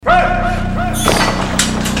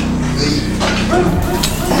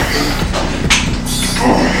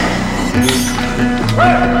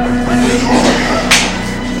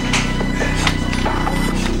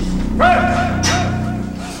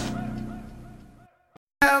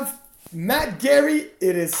Matt Gary,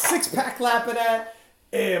 it is Six Pack Lappinat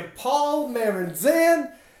and Paul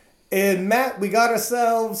Maranzan. And Matt, we got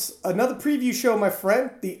ourselves another preview show, my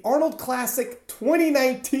friend. The Arnold Classic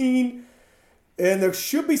 2019. And there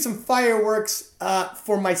should be some fireworks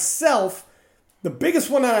for myself. The biggest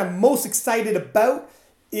one that I'm most excited about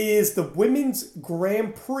is the Women's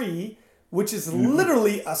Grand Prix, which is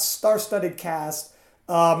literally a star-studded cast.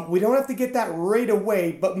 We don't have to get that right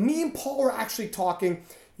away, but me and Paul are actually talking.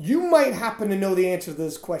 You might happen to know the answer to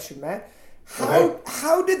this question, Matt.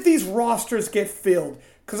 How did these rosters get filled?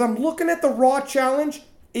 Because I'm looking at the Raw Challenge,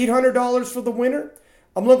 $800 for the winner.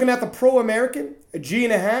 I'm looking at the Pro American, a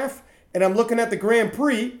G&a-half, and I'm looking at the Grand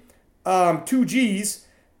Prix, 2 Gs.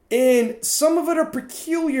 And some of it are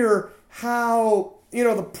peculiar how,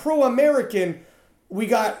 the Pro American, we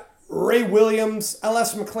got Ray Williams,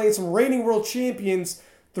 LS McLean, some reigning world champions.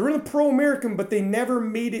 They're in the Pro American, but they never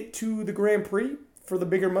made it to the Grand Prix for the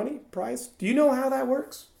bigger money prize. Do you know how that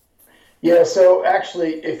works? Yeah, so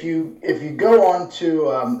actually, if you go on to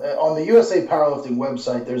on the USA Powerlifting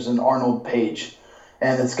website, there's an Arnold page,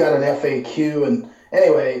 and it's got an FAQ. And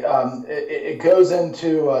anyway, it goes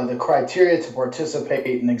into the criteria to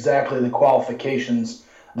participate and exactly the qualifications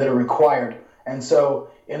that are required. And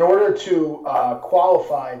so, in order to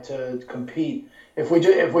qualify to compete, if we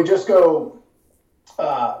just go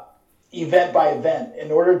event by event,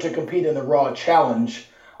 in order to compete in the Raw Challenge,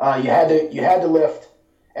 you had to lift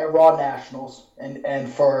at Raw Nationals, and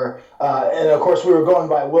of course we were going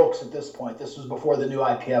by Wilks at this point. This was before the new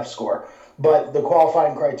IPF score, but the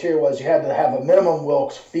qualifying criteria was you had to have a minimum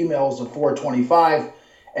Wilks, females of 425,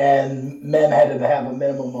 and men had to have a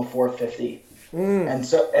minimum of 450. And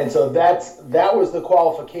so that was the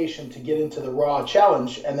qualification to get into the Raw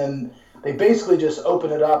Challenge, and then they basically just open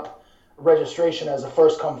it up registration as a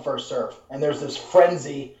first come first serve, and there's this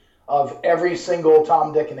frenzy of every single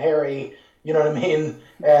Tom, Dick, and Harry, you know what I mean,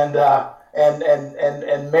 and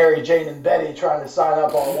Mary, Jane, and Betty trying to sign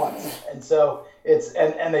up all at once, and so it's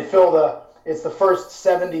they fill it's the first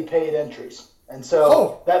 70 paid entries, and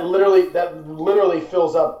so that literally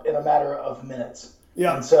fills up in a matter of minutes.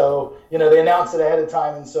 Yeah. And so, they announce it ahead of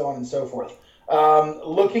time and so on and so forth.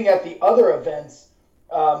 Looking at the other events,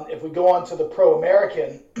 if we go on to the Pro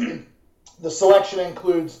American, the selection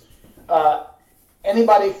includes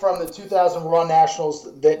anybody from the 2000 Raw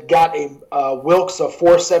Nationals that got a Wilks of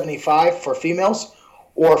 475 for females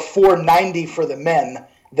or 490 for the men,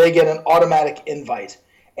 they get an automatic invite.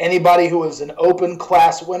 Anybody who is an open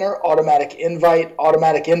class winner, automatic invite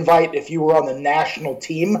if you were on the national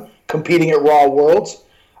team competing at Raw Worlds.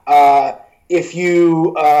 If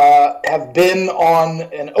you have been on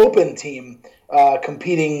an open team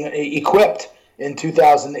competing equipped in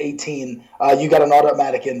 2018, you got an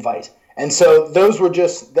automatic invite. And so those were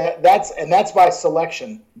just that's by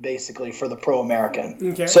selection basically for the Pro American.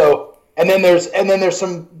 Okay. So and then there's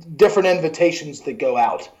some different invitations that go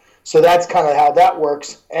out. So that's kind of how that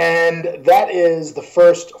works, and that is the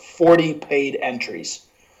first 40 paid entries.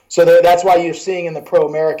 So that's why you're seeing in the Pro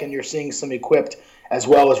American, you're seeing some equipped as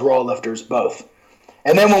well as raw lifters both.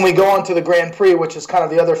 And then when we go on to the Grand Prix, which is kind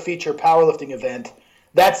of the other feature powerlifting event,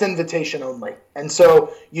 that's invitation only. And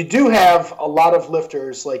so you do have a lot of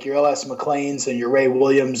lifters like your LS McLeans and your Ray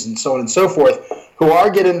Williams and so on and so forth who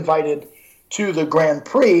are getting invited to the Grand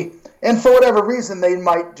Prix, and for whatever reason, they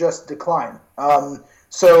might just decline.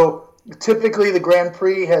 So typically the Grand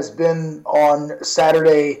Prix has been on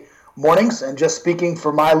Saturday mornings, and just speaking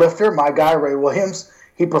for my lifter, my guy, Ray Williams,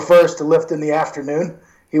 he prefers to lift in the afternoon.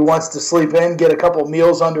 He wants to sleep in, get a couple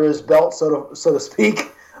meals under his belt, so to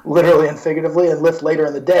speak, literally and figuratively, and lift later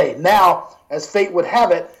in the day. Now, as fate would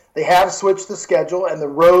have it, they have switched the schedule, and the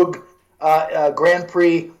Rogue Grand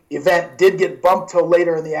Prix event did get bumped till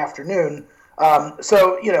later in the afternoon.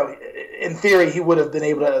 So, in theory, he would have been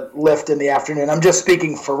able to lift in the afternoon. I'm just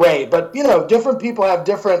speaking for Ray. But, different people have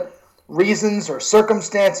different reasons or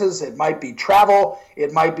circumstances. It might be travel.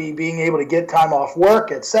 It might be being able to get time off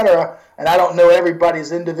work, etc. And I don't know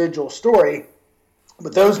everybody's individual story,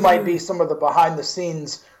 but those might be some of the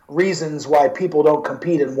behind-the-scenes reasons why people don't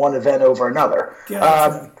compete in one event over another.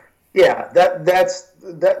 That's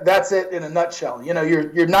it in a nutshell.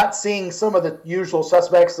 You're not seeing some of the usual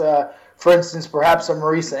suspects. For instance, perhaps a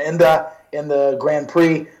Marisa Inda in the Grand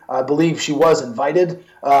Prix. I believe she was invited,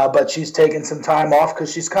 but she's taken some time off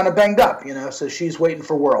because she's kind of banged up, so she's waiting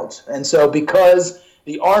for Worlds. And so because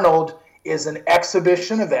the Arnold is an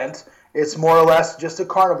exhibition event, it's more or less just a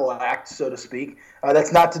carnival act, so to speak.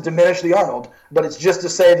 That's not to diminish the Arnold, but it's just to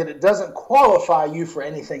say that it doesn't qualify you for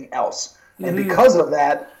anything else. And because of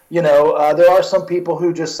that, there are some people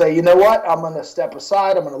who just say, you know what, I'm going to step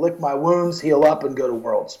aside, I'm going to lick my wounds, heal up, and go to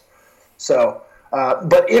Worlds. So,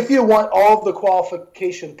 but if you want all of the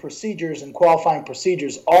qualification procedures and qualifying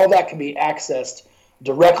procedures, all that can be accessed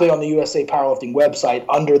directly on the USA Powerlifting website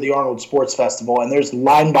under the Arnold Sports Festival, and there's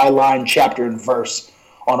line-by-line, chapter and verse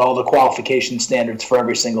on all the qualification standards for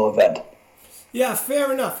every single event. Yeah,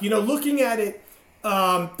 fair enough. Looking at it,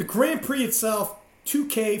 the Grand Prix itself,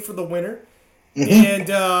 $2K for the winner, and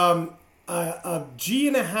a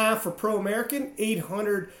G&a-half for Pro American,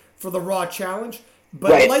 $800 for the Raw Challenge.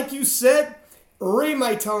 But like you said, Ray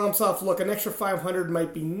might tell himself, look, an extra $500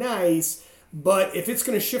 might be nice, but if it's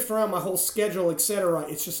going to shift around my whole schedule, etc.,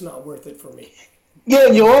 it's just not worth it for me. Yeah,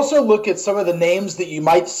 and you'll also look at some of the names that you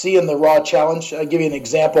might see in the Raw Challenge. I'll give you an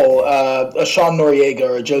example, a Sean Noriega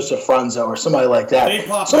or a Joseph Franzo or somebody like that. They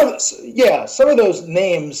pop some of those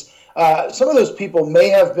names, some of those people may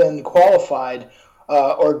have been qualified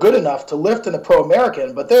or good enough to lift in the Pro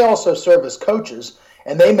American, but they also serve as coaches,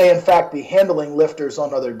 and they may in fact be handling lifters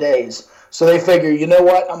on other days. So they figure, you know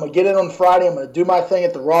what, I'm going to get in on Friday, I'm going to do my thing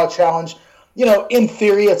at the Raw Challenge. In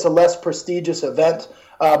theory, it's a less prestigious event,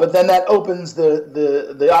 but then that opens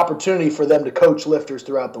the opportunity for them to coach lifters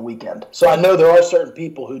throughout the weekend. So I know there are certain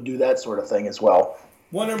people who do that sort of thing as well.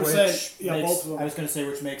 100%. Yeah, both of them. I was going to say,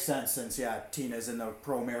 which makes sense since, Tina's in the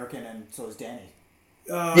Pro American and so is Danny.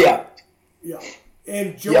 Yeah.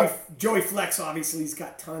 And Joey Flex, obviously, he's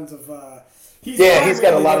got tons of... he's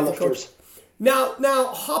got a lot of lifters. Now,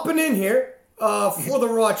 hopping in here for the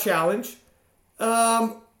Raw Challenge,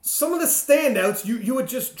 some of the standouts you had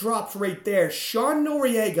just dropped right there. Sean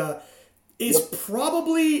Noriega is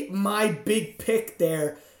probably my big pick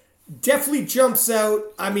there. Definitely jumps out.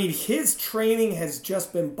 I mean, his training has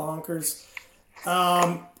just been bonkers.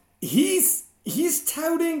 He's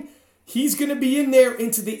touting he's going to be in there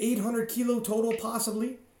into the 800 kilo total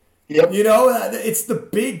possibly. Yep. It's the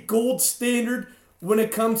big gold standard when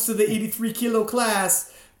it comes to the 83 kilo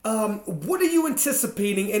class. What are you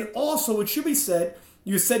anticipating? And also, it should be said,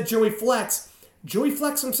 you said Joey Flex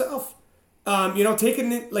himself,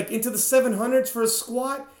 taking it like into the 700s for a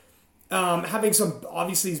squat, having some,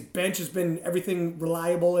 obviously his bench has been everything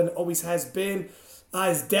reliable and always has been.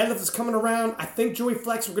 His deadlift is coming around. I think Joey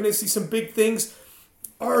Flex, we're going to see some big things.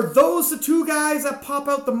 Are those the two guys that pop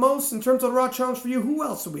out the most in terms of the Raw Challenge for you? Who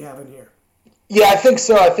else do we have in here? Yeah, I think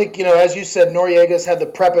so. I think, as you said, Noriega's had the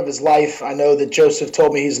prep of his life. I know that Joseph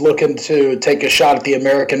told me he's looking to take a shot at the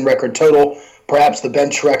American record total, perhaps the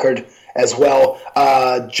bench record as well.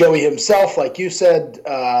 Joey himself, like you said,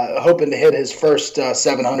 hoping to hit his first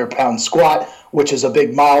 700-pound squat, which is a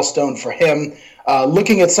big milestone for him.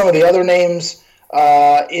 Looking at some of the other names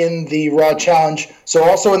in the Raw Challenge. So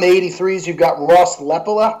also in the 83s, you've got Ross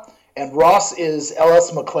Lepela, and Ross is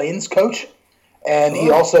L.S. McLean's coach. And he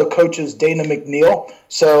also coaches Dana McNeil.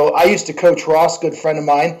 So I used to coach Ross, good friend of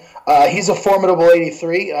mine. He's a formidable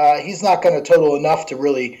 83. He's not going to total enough to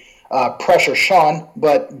really pressure Sean,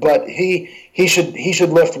 but he should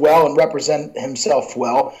lift well and represent himself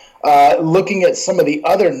well. Looking at some of the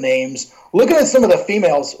other names, looking at some of the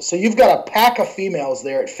females. So you've got a pack of females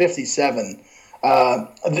there at 57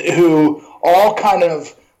 who all kind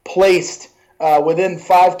of placed within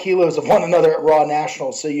 5 kilos of one another at Raw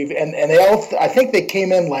Nationals. So they all, I think they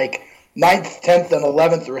came in like 9th, 10th, and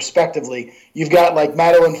 11th respectively. You've got like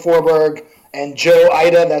Madeline Forberg and Joe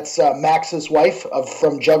Ida, that's Max's wife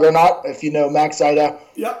from Juggernaut, if you know Max Ida.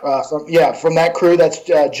 Yep. From that crew, that's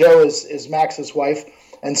Joe is Max's wife.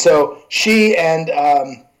 And so she and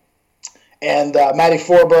Maddie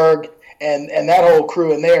Forberg and that whole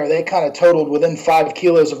crew in there, they kind of totaled within 5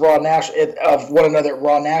 kilos of one another at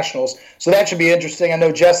Raw Nationals. So that should be interesting. I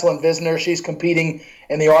know Jesselyn Visner, she's competing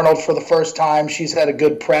in the Arnold for the first time. She's had a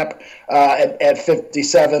good prep at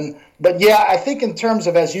 57. But yeah, I think in terms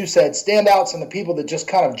of, as you said, standouts and the people that just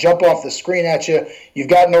kind of jump off the screen at you, you've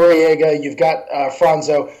got Noriega, you've got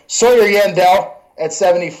Franzo. Sawyer Yandel at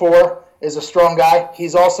 74 is a strong guy.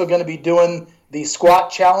 He's also going to be doing the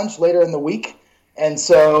squat challenge later in the week. And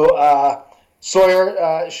so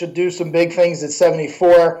Sawyer should do some big things at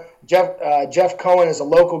 74. Jeff Cohen is a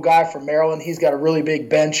local guy from Maryland. He's got a really big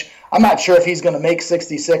bench. I'm not sure if he's going to make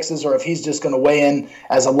 66s or if he's just going to weigh in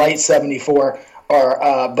as a light 74.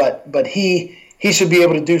 But he should be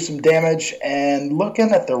able to do some damage. And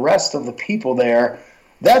looking at the rest of the people there,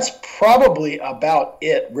 that's probably about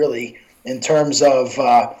it, really, in terms of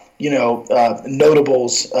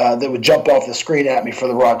notables that would jump off the screen at me for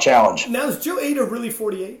the Raw Challenge. Now, is Joe Ada really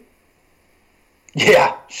 48?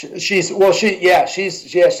 Yeah, she's an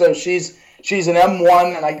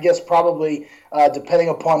M1, and I guess probably depending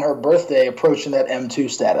upon her birthday, approaching that M2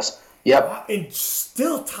 status. Yep. And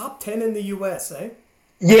still top 10 in the U.S., eh?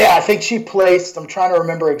 Yeah, I think she placed. I'm trying to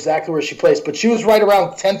remember exactly where she placed, but she was right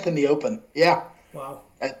around 10th in the Open. Yeah. Wow.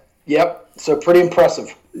 Yep. So pretty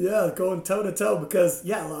impressive. Yeah, going toe to toe because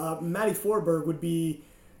Maddie Forberg would be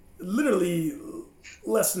literally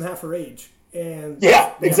less than half her age, and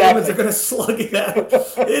Yeah, exactly. Women's are going to slug it out.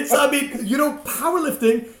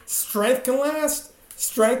 Powerlifting strength can last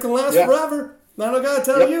forever. I don't gotta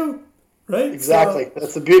tell you, right? Exactly.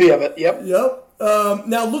 That's the beauty of it. Yep.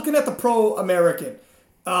 Now looking at the Pro American,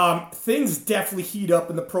 things definitely heat up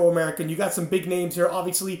in the Pro American. You got some big names here,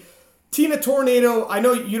 obviously. Tina Tornado, I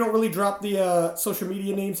know you don't really drop the social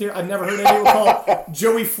media names here. I've never heard anyone call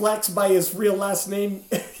Joey Flex by his real last name.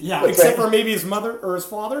 Yeah. Except for maybe his mother or his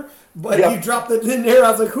father. But you dropped it in there.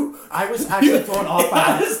 I was like, who? I was actually thrown off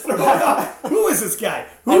by it. Who is this guy?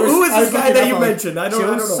 Who is this guy that you mentioned? I don't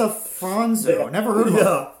know. Joseph Franzo. Never heard of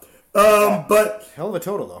him. But Hell of a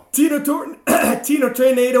total, though. Tina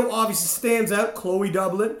Tornado obviously stands out. Chloe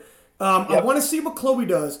Dublin. I want to see what Chloe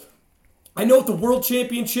does. I know at the World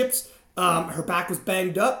Championships, her back was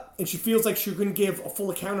banged up, and she feels like she couldn't give a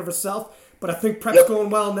full account of herself. But I think prep's going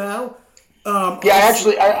well now.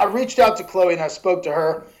 I reached out to Chloe and I spoke to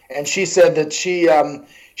her, and she said that she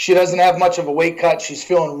doesn't have much of a weight cut. She's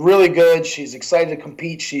feeling really good. She's excited to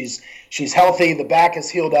compete. She's healthy. The back is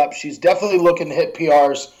healed up. She's definitely looking to hit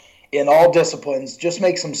PRs in all disciplines. Just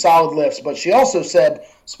make some solid lifts. But she also said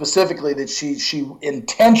specifically that she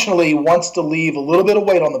intentionally wants to leave a little bit of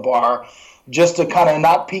weight on the bar, just to kind of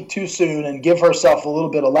not peak too soon and give herself a little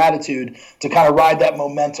bit of latitude to kind of ride that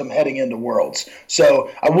momentum heading into Worlds. So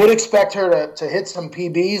I would expect her to hit some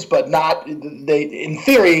PBs, but in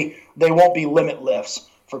theory, they won't be limit lifts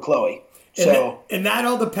for Chloe. And that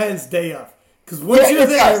all depends day of. Because once you're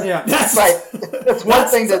there, that's right.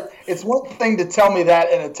 It's one thing to tell me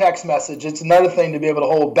that in a text message. It's another thing to be able to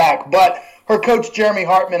hold back. But her coach, Jeremy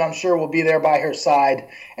Hartman, I'm sure will be there by her side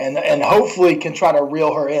and hopefully can try to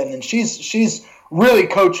reel her in. And she's really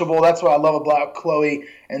coachable. That's what I love about Chloe.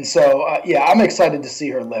 And so, I'm excited to see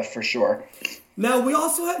her lift for sure. Now, we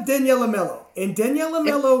also have Daniela Mello. And Daniela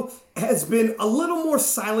Mello has been a little more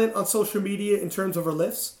silent on social media in terms of her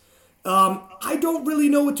lifts. I don't really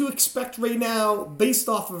know what to expect right now based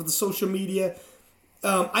off of the social media.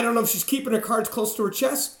 I don't know if she's keeping her cards close to her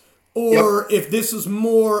chest or if this is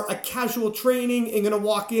more a casual training and going to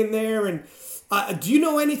walk in there. And do you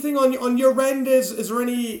know anything on your end? Is there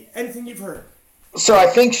anything you've heard? So I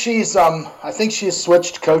think she's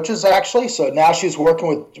switched coaches actually. So now she's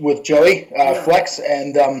working with Joey Flex,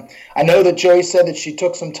 and I know that Joey said that she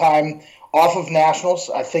took some time off of nationals.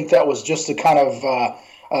 I think that was just to kind of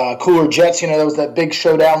cooler jets. There was that big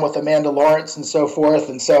showdown with Amanda Lawrence and so forth.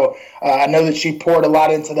 And so I know that she poured a lot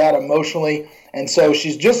into that emotionally. And so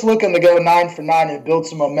she's just looking to go 9 for 9 and build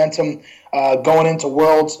some momentum going into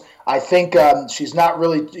Worlds. I think she's not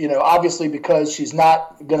really, obviously because she's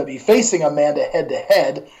not going to be facing Amanda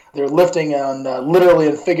head-to-head. They're lifting on literally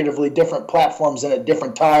and figuratively different platforms and at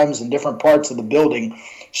different times and different parts of the building.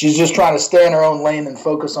 She's just trying to stay in her own lane and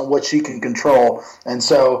focus on what she can control. And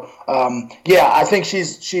so, I think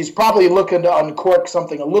she's probably looking to uncork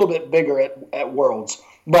something a little bit bigger at Worlds.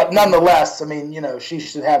 But nonetheless, she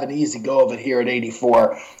should have an easy go of it here at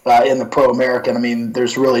 84 in the Pro American.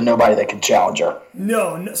 There's really nobody that can challenge her.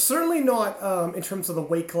 No, certainly not in terms of the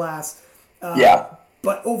weight class.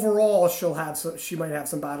 But overall, she might have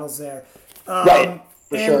some battles there. Right,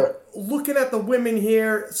 for sure. Looking at the women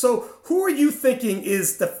here, so who are you thinking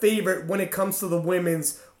is the favorite when it comes to the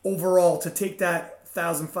women's overall to take that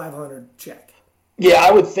 1,500 check? Yeah,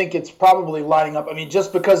 I would think it's probably lining up.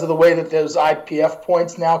 Just because of the way that those IPF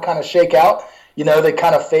points now kind of shake out, they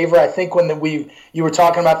kind of favor. I think when you were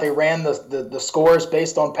talking about they ran the scores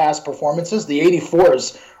based on past performances, the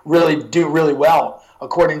 84s really do really well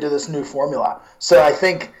according to this new formula. So I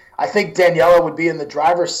think Daniela would be in the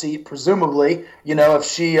driver's seat, presumably. If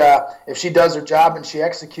she does her job and she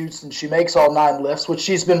executes and she makes all 9 lifts, which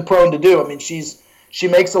she's been prone to do. She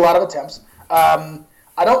makes a lot of attempts.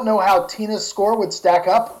 I don't know how Tina's score would stack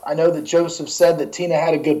up. I know that Joseph said that Tina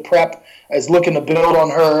had a good prep, is looking to build on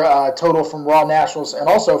her total from Raw Nationals, and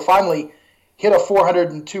also finally hit a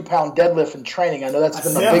 402-pound deadlift in training. I know that's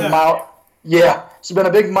been a big milestone. Yeah, it's been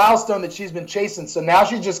a big milestone that she's been chasing. So now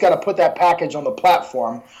she's just got to put that package on the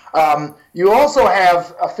platform. You also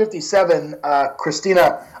have a 57,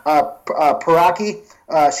 Christina Paraki.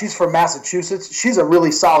 She's from Massachusetts. She's a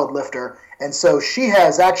really solid lifter. And so she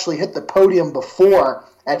has actually hit the podium before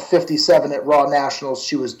at 57 at Raw Nationals.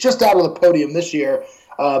 She was just out of the podium this year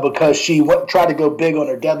because she tried to go big on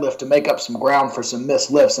her deadlift to make up some ground for some missed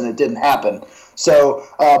lifts, and it didn't happen. So,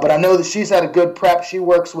 but I know that she's had a good prep. She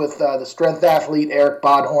works with the strength athlete, Eric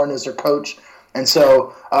Bodhorn, as her coach. And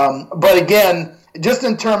so, but again, just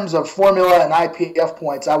in terms of formula and IPF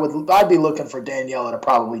points, I'd be looking for Daniela to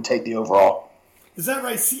probably take the overall. Is that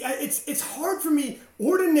right? See, it's hard for me.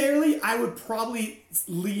 Ordinarily, I would probably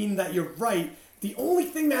lean that you're right. The only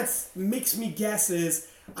thing that makes me guess is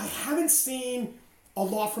I haven't seen a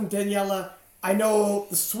lot from Daniela. I know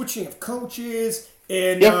the switching of coaches,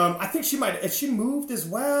 and I think has she moved as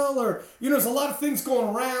well, or there's a lot of things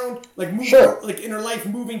going around, like like in her life,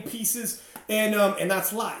 moving pieces, and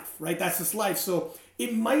that's life, right? That's just life. So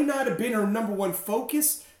it might not have been her number one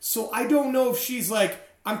focus. So I don't know if she's like,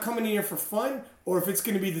 I'm coming in here for fun, or if it's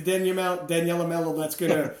going to be the Daniela Mello that's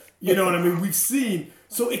going to, you know what I mean? We've seen.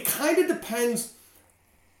 So it kind of depends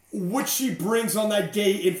what she brings on that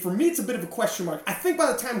day. And for me, it's a bit of a question mark. I think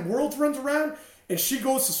by the time Worlds runs around and she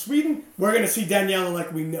goes to Sweden, we're going to see Daniela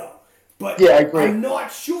like we know. But yeah, I agree. I'm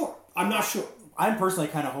not sure. I'm personally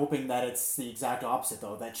kind of hoping that it's the exact opposite,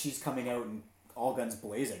 though, that she's coming out and all guns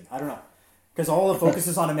blazing. I don't know. Because all the focus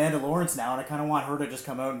is on Amanda Lawrence now, and I kind of want her to just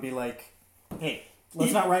come out and be like, hey,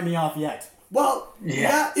 let's not write me off yet. Well,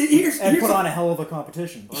 here's put on a hell of a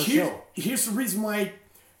competition or show. Here's the reason why,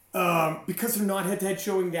 because they're not head-to-head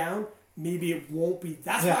showing down, maybe it won't be.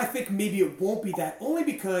 That's why I think maybe it won't be that. Only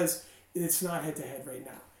because it's not head-to-head right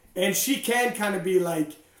now. And she can kind of be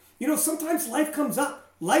like, sometimes life comes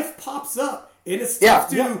up. Life pops up. And it's tough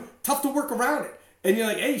to work around it. And you're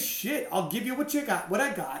like, hey, shit, I'll give you what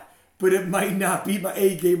I got. But it might not be my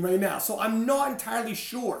A game right now. So I'm not entirely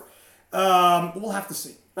sure. We'll have to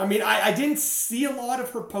see. I mean, I didn't see a lot of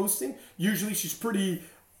her posting. Usually she's pretty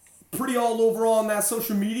all over on that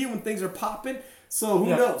social media when things are popping. So who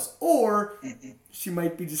knows? Or she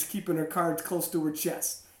might be just keeping her cards close to her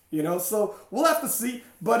chest. So we'll have to see.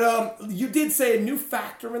 But you did say a new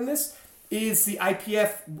factor in this is the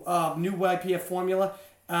IPF, new IPF formula,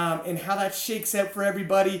 and how that shakes out for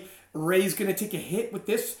everybody. Ray's going to take a hit with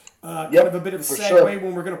this. Kind of a bit of a segue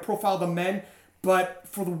when we're going to profile the men. But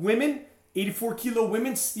for the women, 84-kilo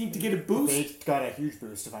women seem to get a boost. They got a huge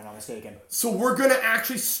boost, if I'm not mistaken. So we're going to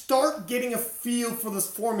actually start getting a feel for this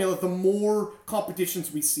formula the more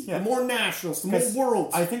competitions we see. The more nationals, the more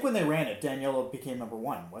worlds. I think when they ran it, Daniela became number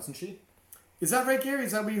one, wasn't she? Is that right, Gary?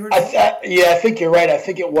 Is that what you heard? I think you're right. I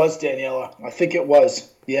think it was Daniela. I think it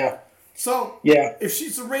was. Yeah. So if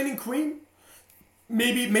she's the reigning queen,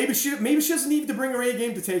 maybe she doesn't need to bring her A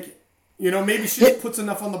game to take it. Maybe she just puts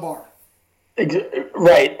enough on the bar.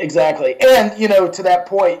 Right, exactly. And, to that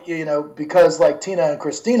point, because like Tina and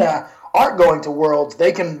Christina aren't going to Worlds,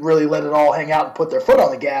 they can really let it all hang out and put their foot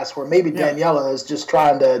on the gas, where maybe Daniela is just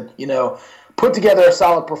trying to, put together a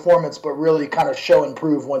solid performance, but really kind of show and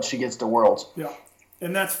prove once she gets to Worlds. Yeah,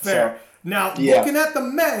 and that's fair. So, now, looking at the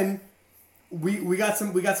men, we got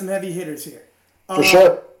some heavy hitters here. For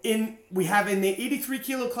sure. We have in the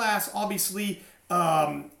 83-kilo class, obviously,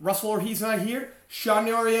 Russell Ortiz not here. Sean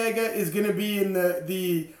Noriega is going to be in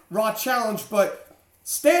the Raw Challenge, but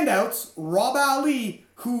standouts, Rob Ali,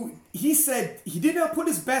 who he said he did not put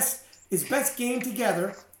his best game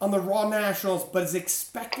together on the Raw Nationals, but is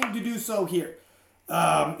expecting to do so here.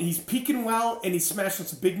 He's peaking well, and he's smashing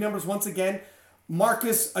some big numbers once again.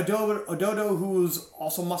 Marcus Ododo, who's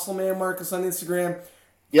also Muscle Man Marcus on Instagram,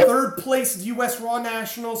 third place at the U.S. Raw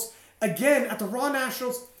Nationals. Again, at the Raw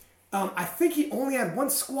Nationals, I think he only had one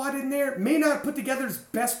squat in there. May not put together his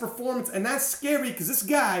best performance, and that's scary because this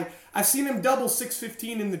guy, I've seen him double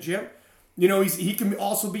 615 in the gym. He can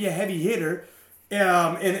also be a heavy hitter,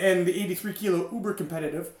 and the 83-kilo uber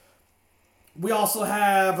competitive. We also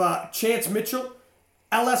have Chance Mitchell,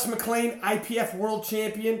 LS McLean, IPF world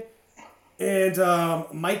champion, and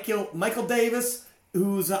Michael Davis,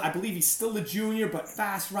 who's I believe he's still a junior but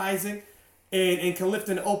fast rising, and can lift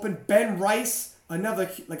an open. Ben Rice,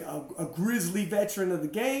 another like a grizzly veteran of the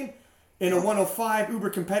game, and a 105 uber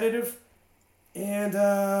competitive. And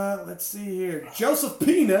let's see here, Joseph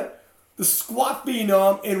Pina, the squat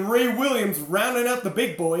phenom, and Ray Williams rounding out the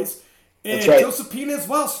big boys. And Joseph Pina as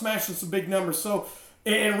well smashing some big numbers. So,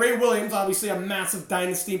 and Ray Williams, obviously a massive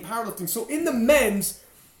dynasty in powerlifting. So in the men's,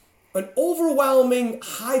 an overwhelming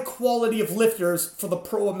high quality of lifters for the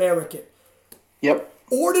Pro American. Yep.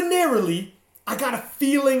 Ordinarily, I got a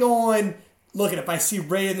feeling on, look, if I see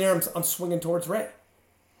Ray in there, I'm swinging towards Ray.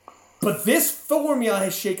 But this formula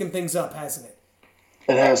has shaken things up, hasn't it?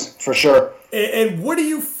 It has, for sure. And what are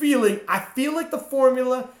you feeling? I feel like the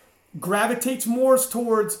formula gravitates more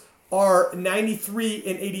towards our 93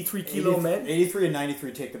 and 83 kilo men. 83 and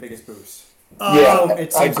 93 take the biggest boost.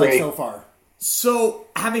 It seems like so far. So,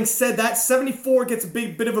 having said that, 74 gets a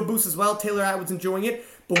big bit of a boost as well. Taylor Atwood's enjoying it.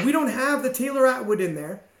 But we don't have the Taylor Atwood in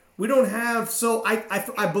there. We don't have... So,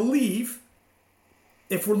 I believe,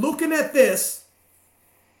 if we're looking at this,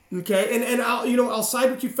 Okay, and I'll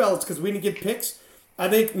side with you fellas because we didn't give picks. I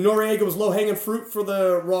think Noriega was low hanging fruit for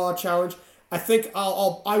the Raw challenge. I think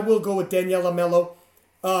I will go with Daniela Mello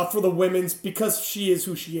for the women's because she is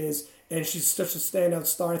who she is and she's such a standout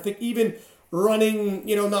star. I think even running,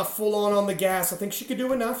 not full on the gas, I think she could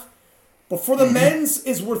do enough. But for the men's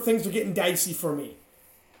is where things are getting dicey for me.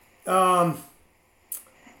 I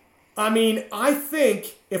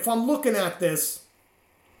think if I'm looking at this,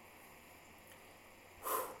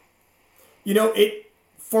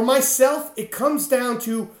 for myself, it comes down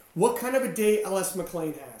to what kind of a day LS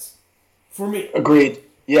McLean has. For me. Agreed.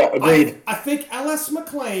 Yeah, agreed. I think LS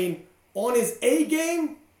McLean, on his A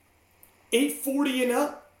game, 840 and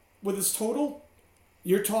up with his total,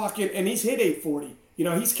 you're talking, and he's hit 840.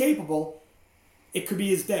 He's capable. It could be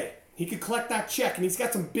his day. He could collect that check, and he's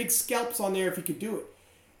got some big scalps on there if he could do it.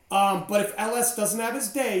 But if LS doesn't have his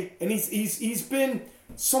day, and he's been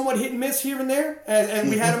somewhat hit and miss here and there, and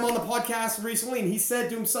we had him on the podcast recently, and he said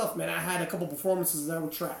to himself, man, I had a couple performances that were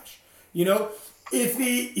trash. If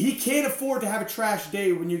he can't afford to have a trash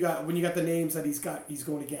day when you got the names that he's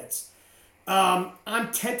going against.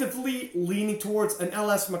 I'm tentatively leaning towards an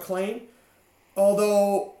LS McLean,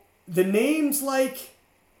 although the names like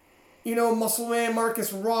Muscle Man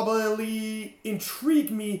Marcus, Rob Ali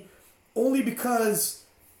intrigue me only because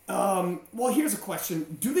here's a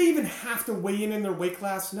question: do they even have to weigh in their weight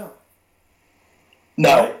class? No.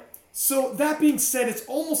 Right? So that being said, it's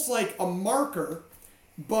almost like a marker.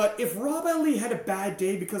 But if Rob Ali had a bad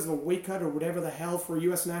day because of a weight cut or whatever the hell for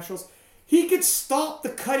U.S. Nationals, he could stop the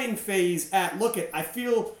cutting phase at, I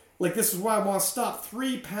feel like this is where I want to stop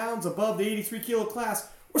 3 pounds above the 83 kilo class.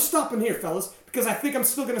 We're stopping here, fellas, because I think I'm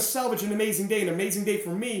still going to salvage an amazing day. An amazing day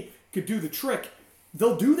for me could do the trick.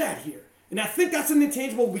 They'll do that here. And I think that's an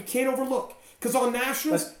intangible we can't overlook. Because on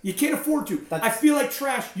Nationals, you can't afford to. I feel like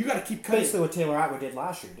trash. You got to keep cutting. Basically what Taylor Atwood did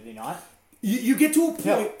last year, did he not? You get to a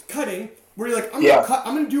point cutting where you're like,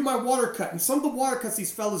 I'm going to do my water cut. And some of the water cuts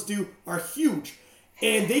these fellas do are huge.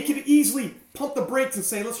 And they could easily pump the brakes and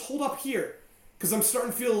say, let's hold up here. Because I'm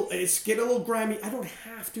starting to feel it's getting a little grimy. I don't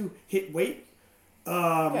have to hit weight.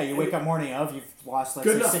 You wake up morning of, you've lost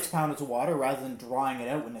 6 pounds of water rather than drawing it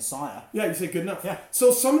out in a sauna. Yeah, you say good enough. Yeah.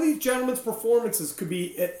 So some of these gentlemen's performances could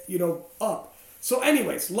be, up. So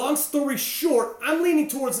anyways, long story short, I'm leaning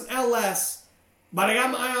towards an LS, but I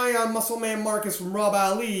got my eye on Muscle Man Marcus from Rob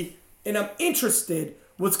Ali, and I'm interested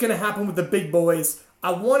what's going to happen with the big boys.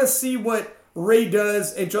 I want to see what Ray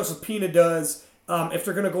does and Joseph Pina does, if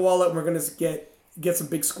they're going to go all out and we're going to get some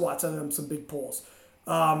big squats out of them, some big pulls.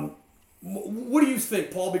 What do you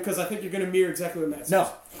think, Paul? Because I think you're going to mirror exactly what Matt says. No,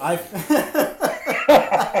 I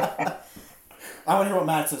want to hear what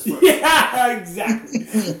Matt says first. Yeah,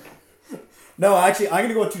 exactly. No, actually, I'm going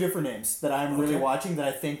to go with two different names that I'm really watching that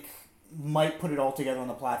I think might put it all together on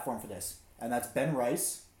the platform for this. And that's Ben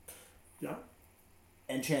Rice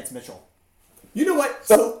and Chance Mitchell. You know what?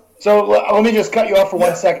 So let me just cut you off for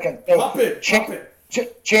 1 second. Hop in.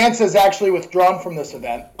 Chance has actually withdrawn from this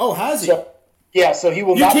event. Oh, has he? So he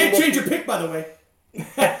will You not. You can't change your pick, by the way.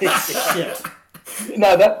 Shit.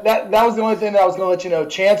 No, that was the only thing that I was going to let you know.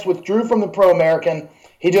 Chance withdrew from the Pro American.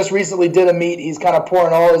 He just recently did a meet. He's kind of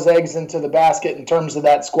pouring all his eggs into the basket in terms of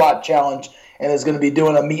that squat challenge, and is going to be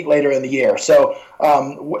doing a meet later in the year. So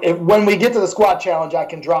when we get to the squat challenge, I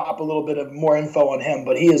can drop a little bit of more info on him,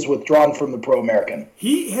 but he is withdrawn from the Pro American.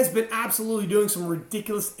 He has been absolutely doing some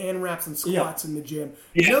ridiculous ANRAPs and squats in the gym.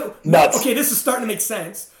 Nuts. Okay, this is starting to make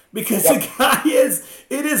sense. Because the guy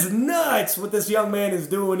it is nuts what this young man is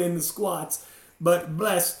doing in the squats. But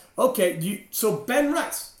bless. Okay, so Ben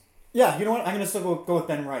Rice. Yeah, you know what? I'm going to still go with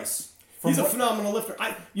Ben Rice. He's a phenomenal lifter.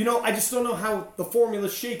 I just don't know how the formula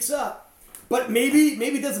shakes up. But maybe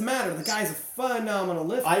it doesn't matter. The guy's a phenomenal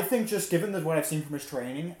lifter. I think just given what I've seen from his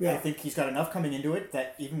training, I think he's got enough coming into it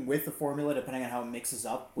that even with the formula, depending on how it mixes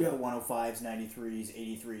up with the 105s, 93s,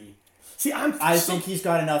 83. See, I think he's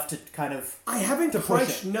got enough to kind of. I haven't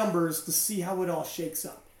crunched numbers to see how it all shakes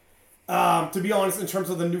up. To be honest, in terms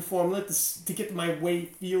of the new formula, to get my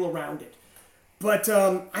feel around it. But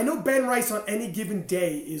I know Ben Rice on any given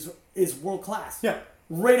day is world class. Yeah.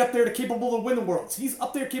 Right up there to capable of winning worlds. He's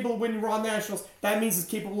up there capable of winning Raw Nationals. That means he's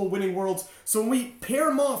capable of winning worlds. So when we pair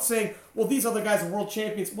him off saying, well, these other guys are world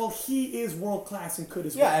champions, well, he is world class and could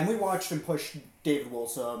as well. Yeah, and we watched him push David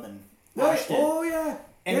Wilson and Ashton. Oh, yeah.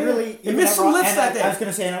 And really, he missed some lifts that day. I was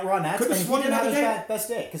going to say, at Raw Nats, and he swung didn't have his another best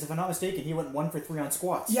day. Because if I'm not mistaken, he went 1 for 3 on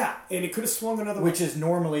squats. Yeah, and it could have swung another one. Which is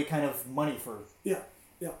normally kind of money for... Yeah.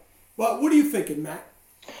 Well, what are you thinking, Matt?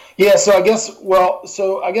 Yeah, so I guess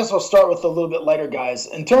I'll start with a little bit lighter guys.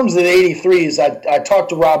 In terms of the 83s, I talked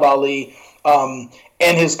to Rob Ali. and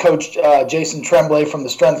his coach, Jason Tremblay from the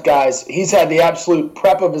Strength Guys. He's had the absolute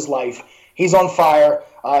prep of his life. He's on fire.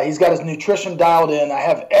 He's got his nutrition dialed in. I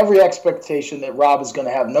have every expectation that Rob is going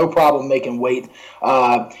to have no problem making weight.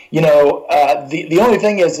 The only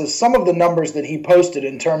thing is some of the numbers that he posted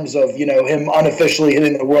in terms of, him unofficially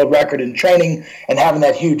hitting the world record in training and having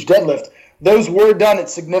that huge deadlift, those were done at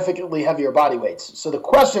significantly heavier body weights. So the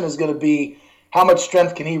question is going to be, how much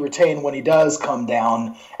strength can he retain when he does come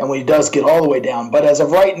down and when he does get all the way down? But as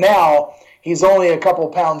of right now, he's only a couple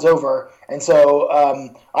pounds over. And so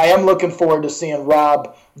I am looking forward to seeing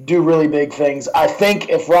Rob do really big things. I think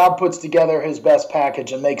if Rob puts together his best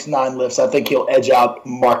package and makes 9 lifts, I think he'll edge out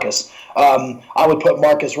Marcus. I would put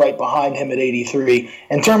Marcus right behind him at 83.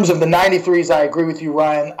 In terms of the 93s, I agree with you,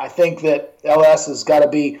 Ryan. I think that LS has got to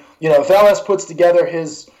be, if LS puts together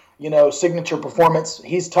his, signature performance,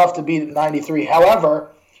 he's tough to beat at 93.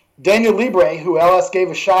 However, Daniel Libre, who LS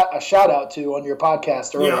gave a shout out to on your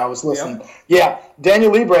podcast earlier, I was listening. Yeah,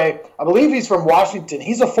 Daniel Libre, I believe he's from Washington.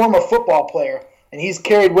 He's a former football player, and he's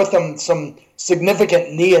carried with him some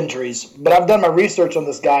significant knee injuries. But I've done my research on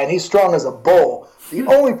this guy, and he's strong as a bull. The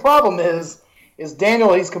only problem is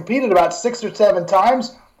Daniel, he's competed about 6 or 7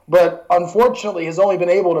 times, but unfortunately has only been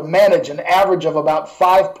able to manage an average of about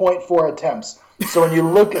 5.4 attempts. So when you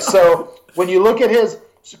look at his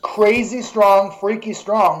crazy strong, freaky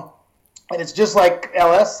strong, and it's just like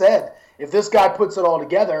LS said, if this guy puts it all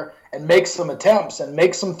together and makes some attempts and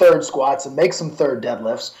makes some third squats and makes some third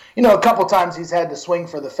deadlifts, a couple times he's had to swing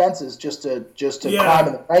for the fences just to climb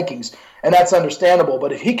in the rankings, and that's understandable.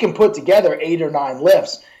 But if he can put together 8 or 9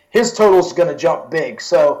 lifts, his total's going to jump big.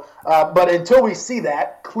 So, but until we see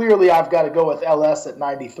that, clearly I've got to go with LS at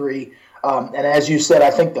 93. And as you said,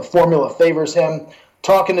 I think the formula favors him.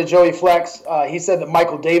 Talking to Joey Flex, he said that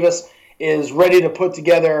Michael Davis is ready to put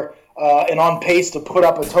together and on pace to put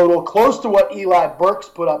up a total close to what Eli Burks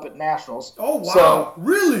put up at Nationals. Oh, wow. So,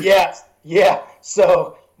 really? Yeah.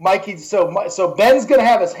 So so Ben's going to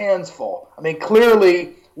have his hands full. I mean,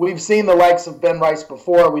 clearly we've seen the likes of Ben Rice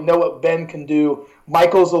before. We know what Ben can do.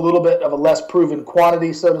 Michael's a little bit of a less proven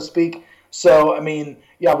quantity, so to speak. So, I mean,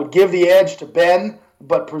 I would give the edge to Ben.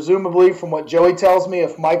 But presumably, from what Joey tells me,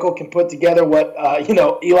 if Michael can put together what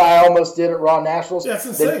Eli almost did at Raw Nationals, that's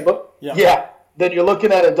insane. Then you're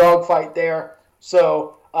looking at a dogfight there.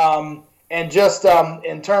 So, and just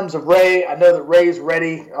in terms of Ray, I know that Ray's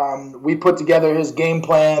ready. We put together his game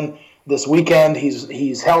plan this weekend.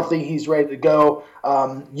 He's healthy. He's ready to go.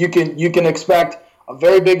 You can expect a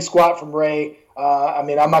very big squat from Ray.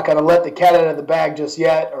 I'm not going to let the cat out of the bag just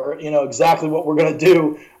yet, or exactly what we're going to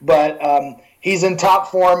do, but. He's in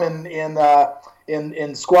top form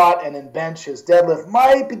in squat and in bench. His deadlift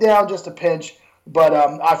might be down just a pinch, but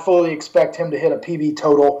I fully expect him to hit a PB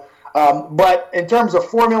total. But in terms of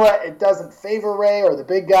formula, it doesn't favor Ray or the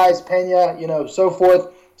big guys, Pena, so forth.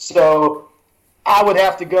 So I would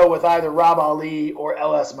have to go with either Rob Ali or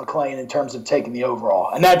LS McLean in terms of taking the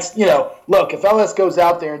overall. And that's, look, if LS goes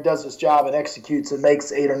out there and does his job and executes and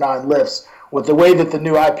makes 8 or 9 lifts, with the way that the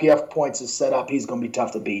new IPF points is set up, he's going to be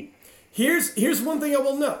tough to beat. Here's one thing I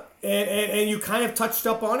will note, and you kind of touched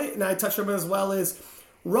up on it, and I touched on it as well, is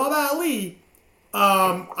Rob Ali,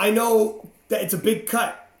 I know that it's a big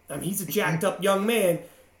cut. He's a jacked up young man.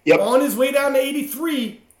 Yep. On his way down to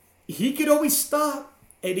 83, he could always stop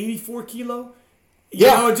at 84 kilo.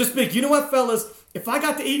 Just big. You know what, fellas? If I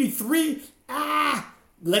got to 83,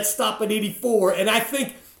 let's stop at 84. And I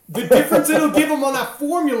think the difference it'll give him on that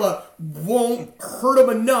formula won't hurt him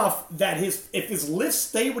enough that if his lifts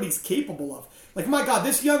stay what he's capable of. Like, my God,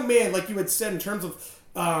 this young man, like you had said in terms of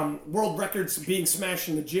world records being smashed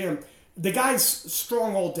in the gym, the guy's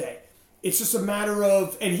strong all day. It's just a matter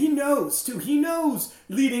of, and he knows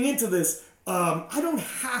leading into this, I don't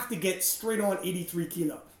have to get straight on 83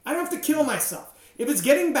 kilo. I don't have to kill myself. If it's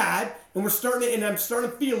getting bad and I'm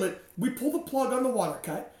starting to feel it, we pull the plug on the water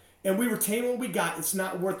cut. And we retain what we got. It's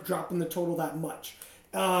not worth dropping the total that much.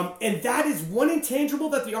 And that is one intangible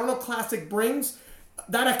that the Arnold Classic brings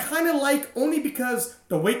that I kind of like, only because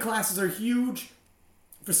the weight classes are huge.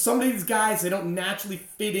 For some of these guys, they don't naturally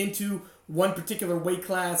fit into one particular weight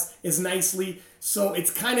class as nicely. So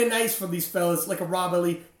it's kind of nice for these fellas, like a Rob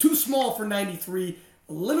Ali. Too small for 93,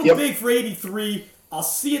 a little big for 83. I'll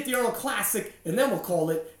see at the Arnold Classic, and then we'll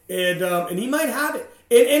call it. And he might have it.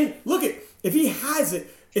 And look, if he has it,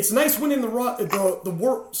 it's nice winning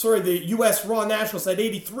the U.S. Raw Nationals at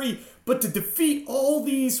 83, but to defeat all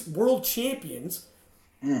these world champions,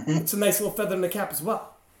 it's a nice little feather in the cap as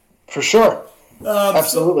well. For sure.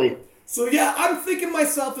 Absolutely. So, I'm thinking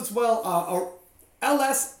myself as well.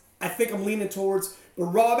 LS, I think I'm leaning towards, But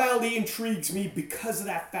Rob Ali intrigues me because of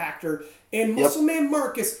that factor. And Muscle Man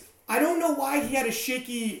Marcus, I don't know why he had a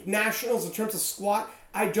shaky nationals in terms of squat.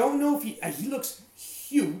 I don't know if he looks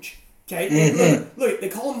huge. Okay, look, they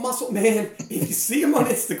call him Muscle Man. If you see him on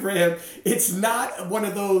Instagram, it's not one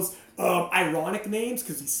of those ironic names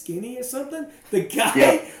because he's skinny or something. The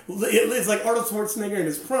guy is like Arnold Schwarzenegger in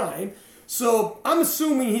his prime. So I'm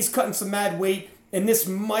assuming he's cutting some mad weight, and this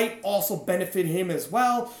might also benefit him as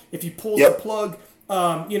well. If he pulls the plug,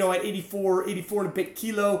 at 84 and a bit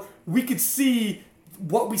kilo, we could see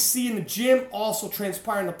what we see in the gym also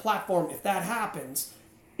transpire on the platform if that happens.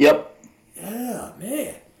 Yep. Yeah,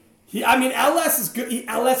 man. LS is good.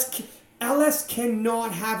 LS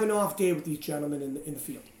cannot have an off day with these gentlemen in the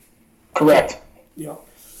field. Correct. Yeah.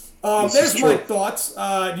 There's my thoughts.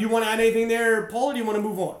 Do you want to add anything there, Paul, or do you want to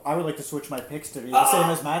move on? I would like to switch my picks to be the same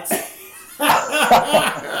as Matt's.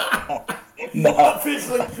 No.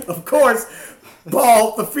 Officially, of course.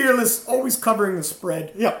 Paul, the fearless, always covering the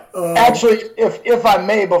spread. Yeah. Actually, if I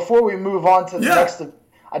may, before we move on to the next,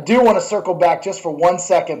 I do want to circle back just for 1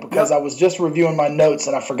 second because I was just reviewing my notes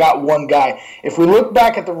and I forgot one guy. If we look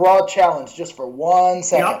back at the Raw Challenge just for 1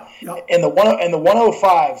 second, in the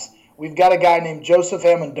 105s, we've got a guy named Joseph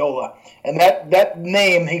Amendola, and that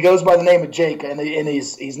name, he goes by the name of Jake, and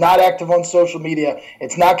he's not active on social media.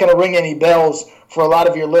 It's not going to ring any bells for a lot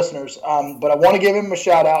of your listeners, but I want to give him a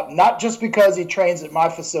shout out, not just because he trains at my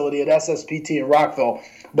facility at SSPT in Rockville,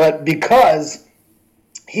 but because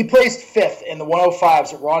he placed 5th in the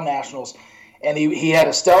 105s at Raw Nationals, and he had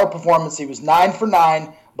a stellar performance. He was 9 for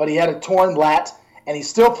 9, but he had a torn lat, and he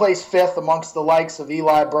still placed 5th amongst the likes of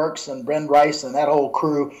Eli Burks and Bren Rice and that whole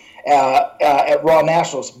crew at Raw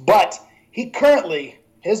Nationals. But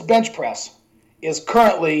his bench press is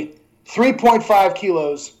currently 3.5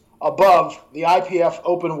 kilos above the IPF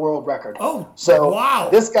Open World Record. Oh, so wow.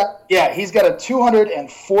 This guy, he's got a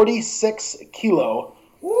 246 kilo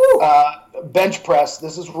bench press.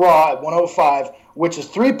 This is Raw at 105, which is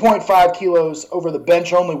 3.5 kilos over the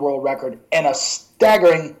bench-only world record and a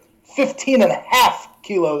staggering 15.5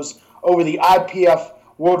 kilos over the IPF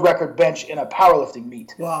world record bench in a powerlifting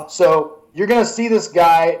meet. Wow. So you're going to see this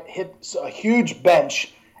guy hit a huge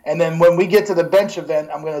bench, and then when we get to the bench event,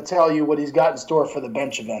 I'm going to tell you what he's got in store for the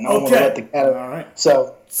bench event. I don't want to let the cat out. All right.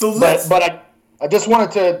 So but I just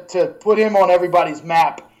wanted to put him on everybody's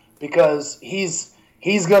map because he's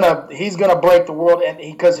gonna break the world, and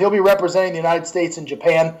because he'll be representing the United States and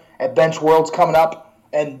Japan at Bench Worlds coming up.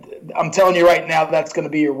 And I'm telling you right now, that's going to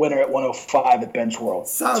be your winner at 105 at Bench World.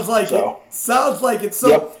 Sounds like it.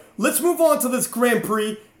 So let's move on to this Grand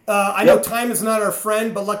Prix. I know time is not our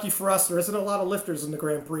friend, but lucky for us, there isn't a lot of lifters in the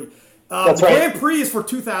Grand Prix. That's the right. Grand Prix is for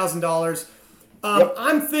 $2,000.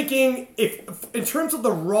 I'm thinking, if in terms of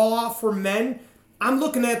the Raw for men, I'm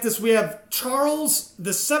looking at this. We have Charles,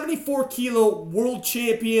 the 74-kilo world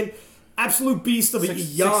champion, absolute beast of a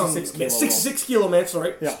young 66 kilo man.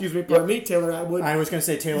 Sorry, excuse me, pardon me, Taylor Atwood. I was going to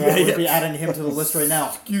say Taylor Atwood would be adding him to the list right now.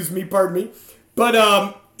 Excuse me, pardon me,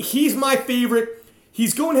 but he's my favorite.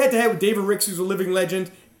 He's going head to head with David Ricks, who's a living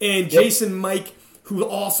legend, and Jason Mike, who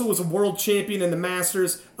also was a world champion in the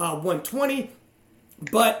Masters 120.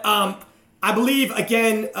 But I believe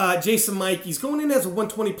again, Jason Mike, he's going in as a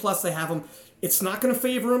 120 plus. They have him. It's not going to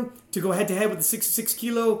favor him to go head to head with the 66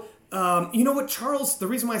 kilo. You know what, Charles? The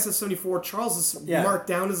reason why I said 74, Charles is marked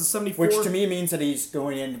down as a 74, which to me means that he's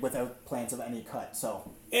going in without plans of any cut.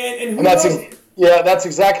 So and that's that's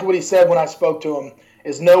exactly what he said when I spoke to him.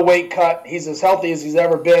 Is no weight cut. He's as healthy as he's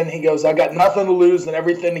ever been. He goes, I got nothing to lose and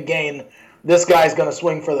everything to gain. This guy's going to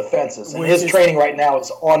swing for the fences, and his training right now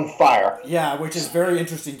is on fire. Yeah, which is very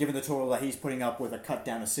interesting given the total that he's putting up with a cut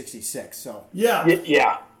down to 66. So yeah.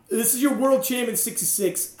 This is your world champion,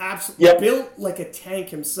 66. Absolutely built like a tank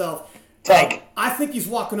himself. Tank. I think he's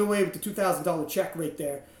walking away with the $2,000 check right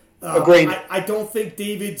there. Agreed. I don't think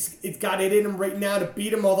David's got it in him right now to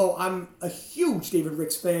beat him, although I'm a huge David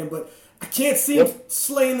Ricks fan, but I can't see him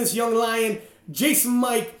slaying this young lion. Jason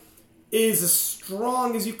Mike is as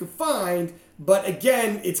strong as you can find, but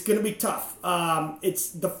again, it's going to be tough.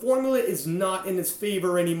 The formula is not in his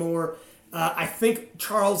favor anymore. I think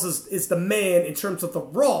Charles is the man in terms of the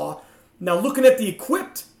Raw. Now, looking at the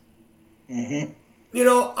equipped, you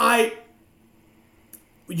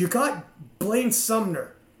got Blaine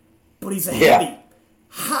Sumner, but he's a heavy.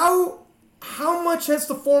 How much has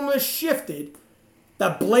the formula shifted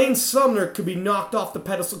that Blaine Sumner could be knocked off the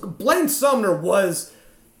pedestal? Blaine Sumner was,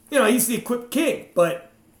 he's the equipped king, but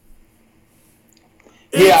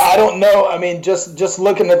Yeah, I don't know. I mean, just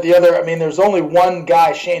looking at the other, I mean, there's only one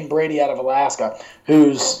guy, Shane Brady, out of Alaska,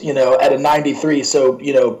 who's at a 93.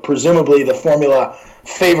 So presumably the formula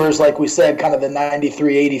favors, like we said, kind of the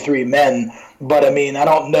 93, 83 men. But I mean, I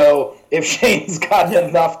don't know if Shane's got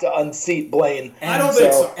enough to unseat Blaine. I don't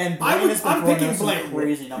think so. And I'm picking Blaine.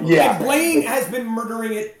 Crazy numbers. Yeah. And Blaine has been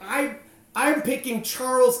murdering it. I'm picking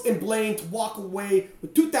Charles and Blaine to walk away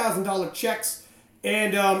with $2,000 checks.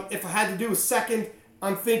 And if I had to do a second,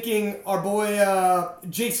 I'm thinking our boy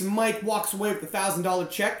Jason Mike walks away with a $1,000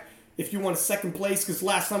 check if you want a second place, because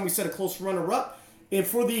last time we said a close runner-up. And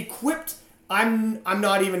for the equipped, I'm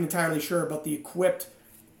not even entirely sure about the equipped.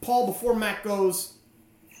 Paul, before Matt goes,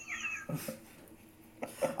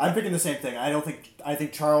 I'm picking the same thing. I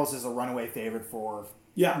think Charles is a runaway favorite for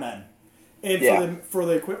men. And for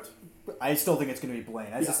the equipped, I still think it's going to be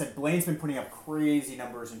Blaine. As I said, Blaine's been putting up crazy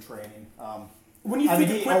numbers in training. When you think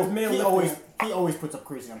equipped male lifting, he always puts up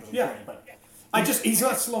crazy numbers in training. But he's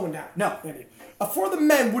not slowing down. No. For the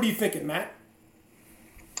men, what are you thinking, Matt?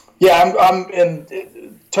 Yeah, I'm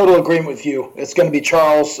in total agreement with you. It's going to be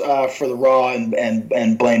Charles for the Raw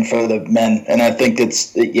and Blaine for the men, and I think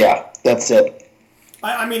that's it.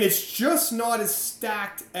 I mean, it's just not as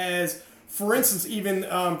stacked as, for instance, even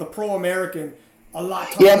the Pro American. A lot.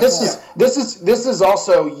 Yeah, this is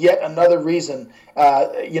also yet another reason.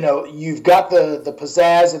 You've got the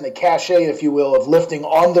pizzazz and the cachet, if you will, of lifting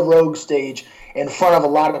on the Rogue stage in front of a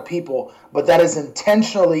lot of people, but that is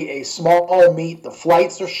intentionally a smaller meet. The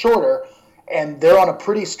flights are shorter, and they're on a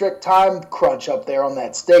pretty strict time crunch up there on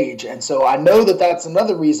that stage. And so I know that that's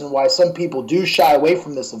another reason why some people do shy away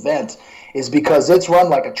from this event, is because it's run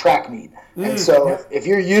like a track meet. And so if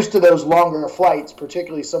you're used to those longer flights,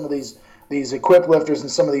 particularly some of these equipped lifters and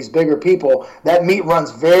some of these bigger people, that meet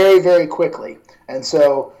runs very, very quickly. And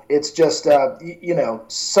so it's just,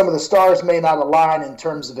 some of the stars may not align in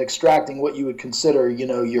terms of extracting what you would consider,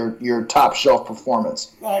 your top shelf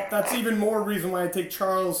performance. Well, that's even more reason why I take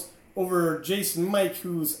Charles over Jason Mike,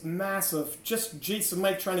 who's massive. Just Jason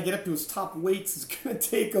Mike trying to get up to his top weights is going to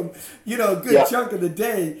take him, a good chunk of the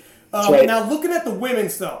day. Right. Now, looking at the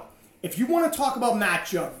women's, though, if you want to talk about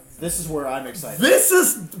matchup, this is where I'm excited. This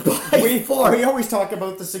is by far. We always talk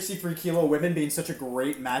about the 63 kilo women being such a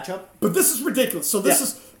great matchup, but this is ridiculous. So this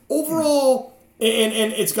is overall, and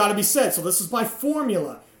it's got to be said. So this is by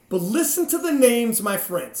formula. But listen to the names, my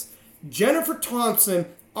friends. Jennifer Thompson,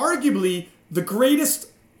 arguably the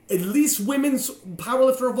greatest, at least women's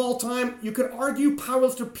powerlifter of all time. You could argue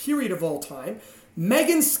powerlifter period of all time.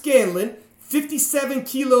 Megan Scanlon, 57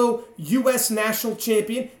 kilo U.S. national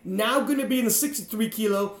champion, now going to be in the 63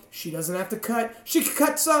 kilo. She doesn't have to cut. She can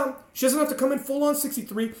cut some. She doesn't have to come in full on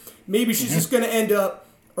 63. Maybe she's just going to end up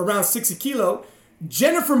around 60 kilo.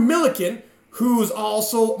 Jennifer Milliken, who's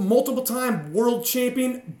also multiple time world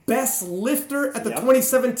champion, best lifter at the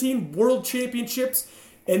 2017 World Championships.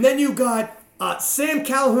 And then you got Sam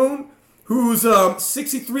Calhoun, who's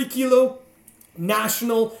 63 kilo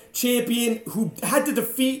national champion, who had to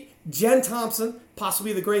defeat Jen Thompson,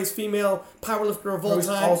 possibly the greatest female powerlifter of all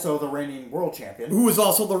time. Also the reigning world champion. Who is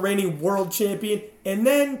also the reigning world champion. And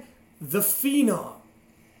then the phenom,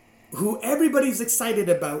 who everybody's excited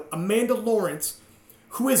about, Amanda Lawrence,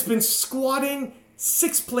 who has been squatting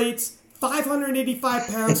 6 plates, 585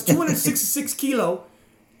 pounds, 266 kilo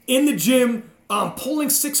in the gym,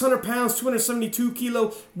 pulling 600 pounds, 272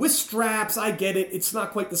 kilo with straps. I get it. It's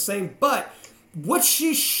not quite the same. But what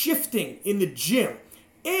she's shifting in the gym.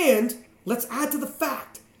 And let's add to the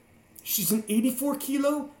fact, she's an 84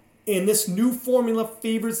 kilo, and this new formula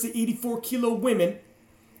favors the 84 kilo women.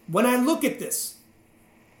 When I look at this,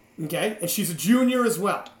 okay, and she's a junior as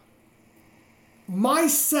well,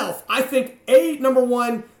 myself, I think, number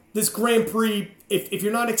one, this Grand Prix, if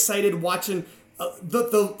you're not excited watching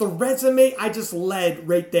the resume I just led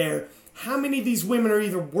right there, how many of these women are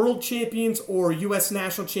either world champions or U.S.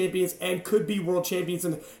 national champions and could be world champions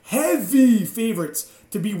and heavy favorites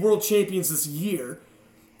to be world champions this year?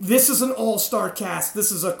 This is an all-star cast.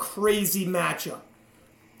 This is a crazy matchup.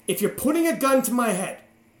 If you're putting a gun to my head,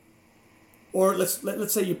 or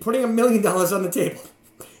let's say you're putting $1 million on the table,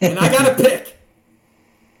 and I got to pick,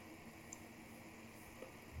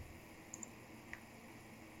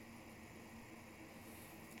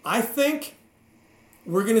 I think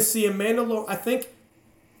we're going to see Amanda Lawrence. I think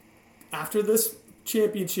after this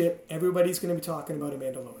championship, everybody's going to be talking about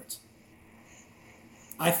Amanda Lawrence.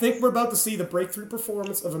 I think we're about to see the breakthrough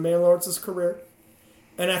performance of Amanda Lawrence's career.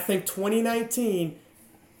 And I think 2019,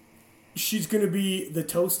 she's going to be the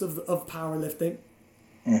toast of powerlifting.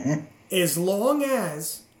 Mm-hmm. As long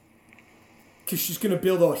as, because she's going to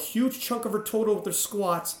build a huge chunk of her total with her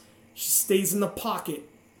squats, she stays in the pocket,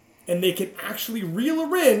 and they can actually reel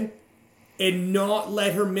her in and not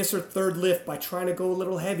let her miss her third lift by trying to go a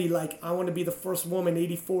little heavy, like, I want to be the first woman,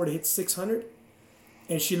 84, to hit 600.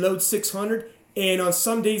 And she loads 600, and on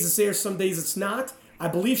some days it's there, some days it's not. I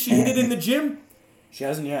believe she hit it in the gym. She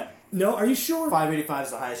hasn't yet. No, are you sure? 585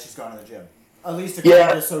 is the highest she's gone in the gym. At least according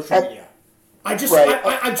to social media. I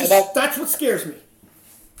just, that's what scares me.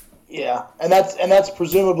 Yeah, and that's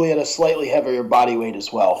presumably at a slightly heavier body weight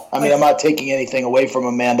as well. I mean, I'm not taking anything away from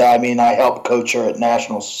Amanda. I mean, I help coach her at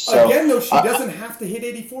nationals. So, again, though, she doesn't have to hit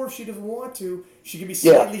 84 if she doesn't want to. She can be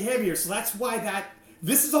slightly heavier. So that's why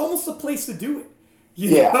this is almost the place to do it.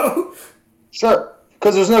 You know? Sure.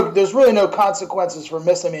 Because there's really no consequences for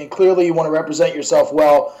missing. I mean, clearly you want to represent yourself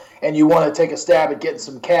well, and you want to take a stab at getting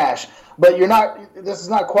some cash. But this is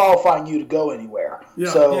not qualifying you to go anywhere.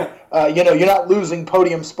 Yeah, so, you're not losing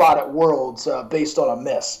podium spot at Worlds based on a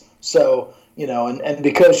miss. So, and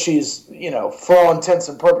because she's, for all intents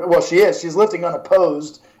and purposes, well, she's lifting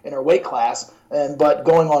unopposed in her weight class, but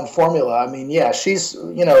going on formula. I mean, she's,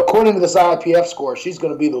 according to this IPF score, she's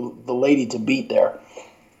going to be the lady to beat there.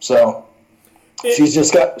 So she's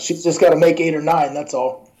just got to make 8 or 9. That's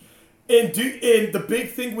all. And the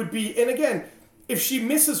big thing would be, and again, if she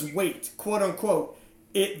misses weight, quote unquote,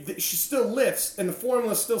 she still lifts and the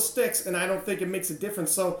formula still sticks, and I don't think it makes a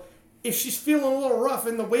difference. So if she's feeling a little rough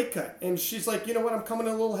in the weight cut and she's like, you know what, I'm coming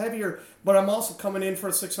in a little heavier, but I'm also coming in for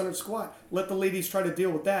a 600 squat, let the ladies try to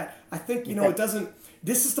deal with that. I think, it doesn't,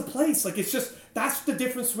 this is the place. Like, it's just, that's the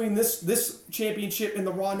difference between this championship and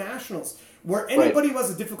the Raw Nationals. Where anybody who has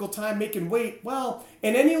a difficult time making weight, well,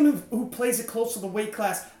 and anyone who plays it close to the weight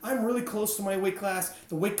class, I'm really close to my weight class,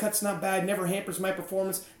 the weight cut's not bad, never hampers my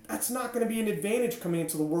performance, that's not going to be an advantage coming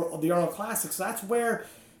into the Arnold Classics. That's where,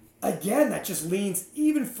 again, that just leans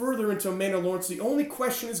even further into Amanda Lawrence. The only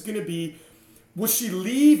question is going to be, will she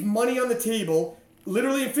leave money on the table,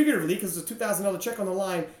 literally and figuratively, because it's a $2,000 check on the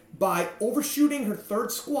line, by overshooting her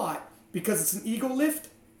third squat because it's an ego lift,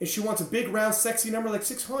 and she wants a big, round, sexy number like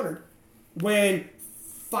 600, when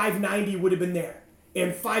 590 would have been there.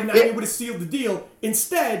 And 590 would have sealed the deal.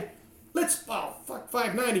 Instead, fuck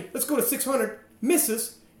 590. Let's go to 600.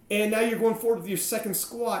 Misses. And now you're going forward with your second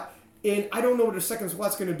squat. And I don't know what her second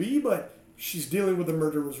squat's going to be, but she's dealing with a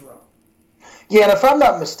murderer's row. Yeah, and if I'm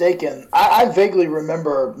not mistaken, I vaguely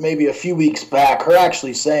remember maybe a few weeks back her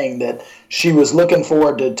actually saying that she was looking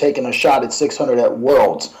forward to taking a shot at 600 at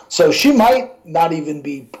Worlds. So she might not even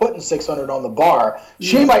be putting 600 on the bar.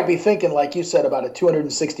 She might be thinking, like you said, about a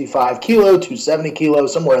 265 kilo, 270 kilo,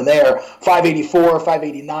 somewhere in there, 584,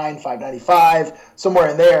 589, 595, somewhere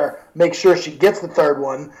in there. Make sure she gets the third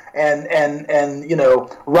one and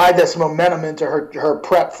ride this momentum into her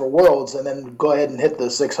prep for Worlds, and then go ahead and hit the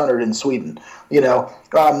 600 in Sweden. She's not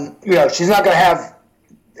going to have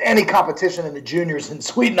any competition in the juniors in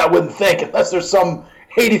Sweden, I wouldn't think, unless there's some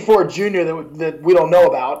 84 junior that we don't know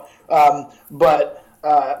about. But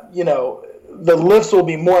the lifts will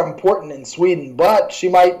be more important in Sweden. But she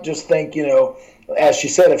might just think, as she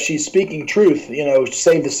said, if she's speaking truth,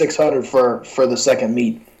 save the 600 for the second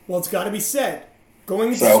meet. Well, it's got to be said.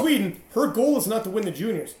 Going into Sweden, her goal is not to win the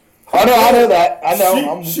juniors. I know that. I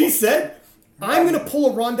know. She said, I'm going to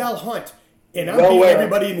pull a Rondell Hunt, and I'm beating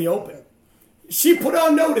everybody in the Open. She put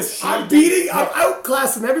on notice. I'm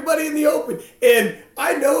outclassing everybody in the Open. And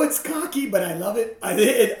I know it's cocky, but I love it.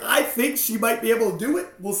 I think she might be able to do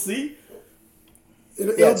it. We'll see.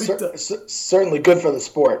 It'll be certainly good for the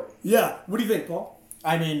sport. Yeah. What do you think, Paul?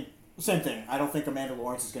 I mean, same thing. I don't think Amanda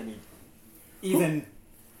Lawrence is going to be even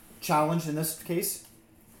challenged in this case.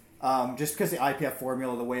 Just because the IPF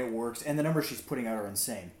formula, the way it works, and the numbers she's putting out are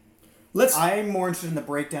insane. I'm more interested in the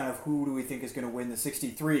breakdown of who do we think is going to win the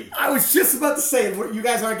 63. I was just about to say, you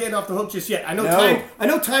guys aren't getting off the hook just yet. I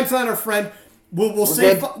know time's not our friend. We'll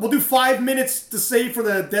do 5 minutes to save for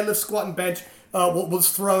the deadlift, squat, and bench. We'll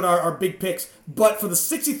just throw out our big picks. But for the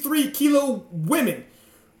 63 kilo women,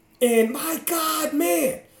 and my God,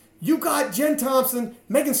 man, you got Jen Thompson,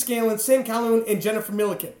 Megan Scanlon, Sam Calhoun, and Jennifer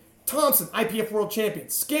Milliken. Thompson, IPF World Champion.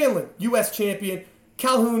 Scanlon, U.S. Champion.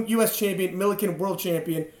 Calhoun, U.S. Champion. Milliken, World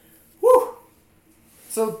Champion. Whew.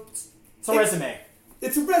 So it's a resume.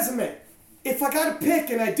 It's a resume. If I got to pick,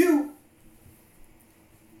 and I do,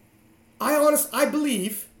 I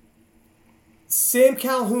believe Sam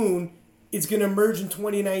Calhoun is going to emerge in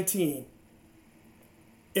 2019.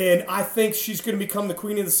 And I think she's going to become the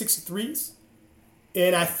queen of the 63s.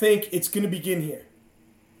 And I think it's going to begin here.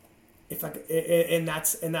 And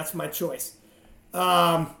that's my choice.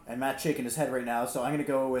 And Matt's shaking his head right now, so I'm going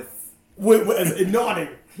to go with nodding.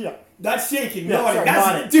 Yeah. Not shaking, yeah, nodding. Sorry,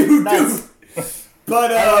 That's, nodding. Dude.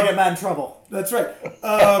 But I don't want to get Matt in trouble. that's right.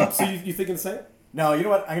 So you thinking the same? No, you know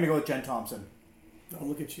what? I'm going to go with Jen Thompson. Oh,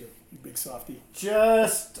 look at you big softy.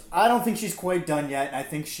 I don't think she's quite done yet. I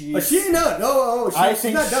think she's... But she ain't not. No, I she's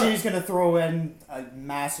think not done. she's going to throw in a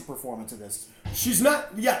massive performance of this. She's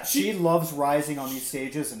not. Yeah, She loves rising on these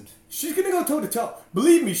stages, and she's gonna go toe to toe.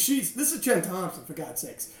 Believe me, this is Jen Thompson, for God's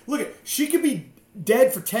sakes. Look she could be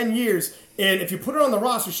dead for 10 years, and if you put her on the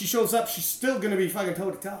roster, she shows up, she's still gonna be fucking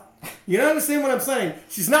toe to toe. You don't understand what I'm saying?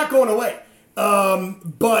 She's not going away.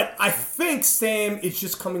 But I think Sam is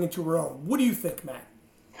just coming into her own. What do you think, Matt?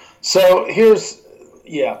 So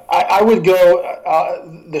I would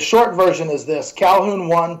go, the short version is this: Calhoun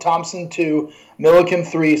 1, Thompson 2, Milliken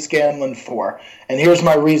 3, Scanlon 4. And here's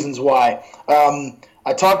my reasons why.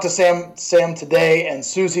 I talked to Sam today, and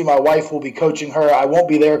Susie, my wife, will be coaching her. I won't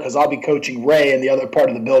be there because I'll be coaching Ray in the other part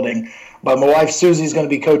of the building. But my wife, Susie's going to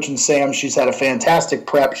be coaching Sam. She's had a fantastic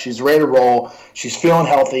prep. She's ready to roll. She's feeling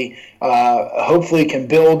healthy. Hopefully can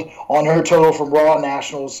build on her total from Raw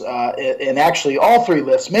Nationals. And actually, all 3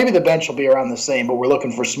 lifts. Maybe the bench will be around the same, but we're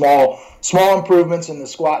looking for small improvements in the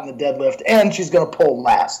squat and the deadlift. And she's going to pull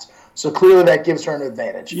last. So clearly that gives her an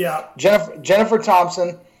advantage. Yeah. Jennifer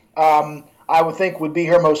Thompson, I would think, would be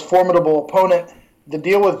her most formidable opponent. The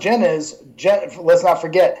deal with Jen is, let's not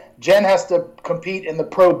forget, Jen has to compete in the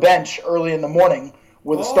pro bench early in the morning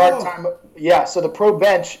with a start time. Yeah, so the pro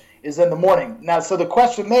bench is in the morning. Now, so the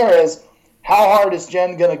question there is, how hard is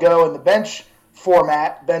Jen going to go in the bench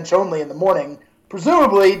format, bench only in the morning?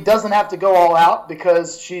 Presumably doesn't have to go all out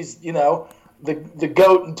because she's, the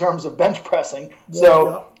GOAT in terms of bench pressing.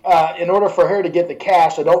 So in order for her to get the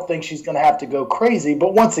cash, I don't think she's going to have to go crazy.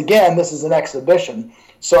 But once again, this is an exhibition.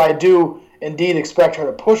 So I do indeed expect her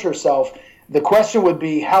to push herself. The question would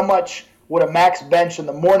be, how much would a max bench in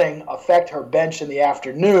the morning affect her bench in the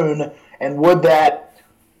afternoon? And would that,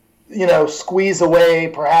 squeeze away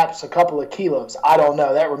perhaps a couple of kilos? I don't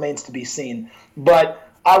know. That remains to be seen. But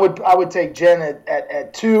I would take Jen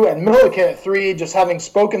at 2 and Milliken at 3, just having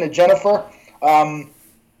spoken to Jennifer.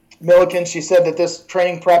 Milliken, she said that this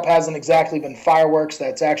training prep hasn't exactly been fireworks.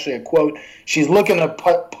 That's actually a quote. She's looking to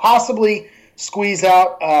possibly squeeze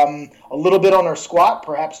out a little bit on her squat,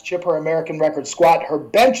 perhaps chip her American record squat. Her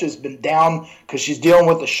bench has been down because she's dealing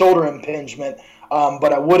with the shoulder impingement,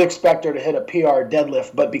 but I would expect her to hit a PR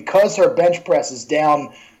deadlift. But because her bench press is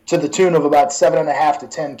down to the tune of about 7.5 to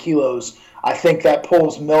 10 kilos, I think that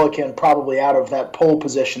pulls Milliken probably out of that pole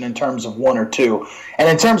position in terms of 1 or 2. And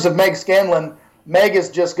in terms of Meg Scanlon, Meg is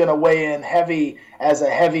just going to weigh in heavy, as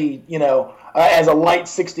a light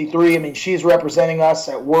 63. I mean, she's representing us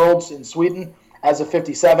at Worlds in Sweden as a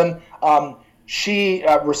 57. She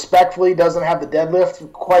respectfully doesn't have the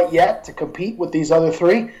deadlift quite yet to compete with these other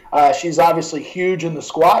 3. She's obviously huge in the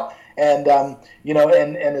squat and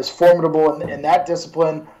is formidable in that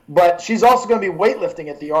discipline. But she's also going to be weightlifting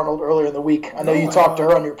at the Arnold earlier in the week. I know you talked to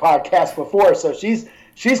her on your podcast before, so she's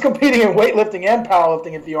competing in weightlifting and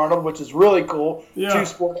powerlifting at the Arnold, which is really cool. Yeah.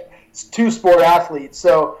 Two sport athletes.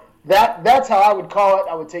 So that's how I would call it.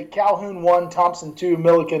 I would take Calhoun 1, Thompson 2,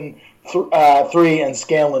 Milliken 3, and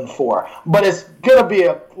Scanlon 4. But it's going to be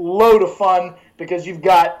a load of fun because you've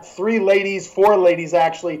got 4 ladies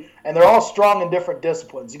actually, and they're all strong in different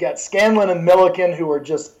disciplines. You got Scanlon and Milliken, who are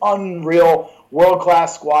just unreal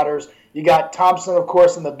world-class squatters. You got Thompson, of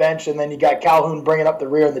course, in the bench, and then you got Calhoun bringing up the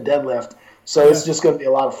rear in the deadlift. So it's just going to be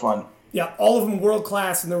a lot of fun. Yeah, all of them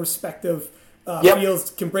world-class in their respective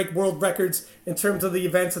fields, can break world records in terms of the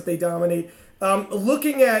events that they dominate.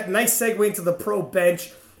 Looking at, nice segue into the pro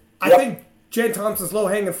bench, I think Jen Thompson's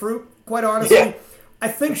low-hanging fruit, quite honestly. Yeah. I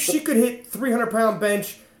think she could hit 300-pound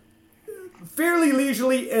bench fairly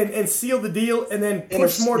leisurely and seal the deal, and then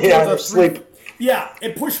push more towards sleep. Yeah,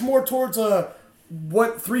 and push more towards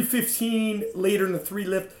 315 later in the 3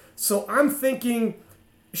 lift. So I'm thinking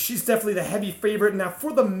she's definitely the heavy favorite. Now,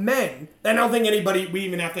 for the men, I don't think we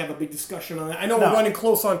even have to have a big discussion on that. I know we're running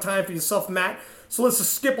close on time for yourself, Matt, so let's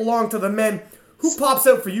just skip along to the men. Who pops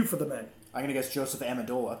out for you for the men? I'm going to guess Joseph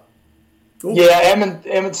Amendola. Ooh.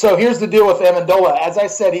 Yeah, so here's the deal with Amendola. As I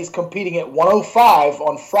said, he's competing at 105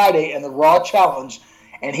 on Friday in the Raw Challenge,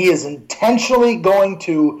 and he is intentionally going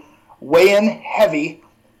to weigh in heavy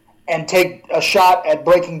and take a shot at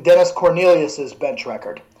breaking Dennis Cornelius's bench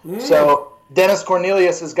record. So Dennis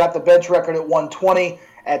Cornelius has got the bench record at 120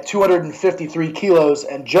 at 253 kilos,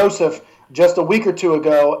 and Joseph, just a week or two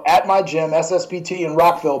ago at my gym, SSPT in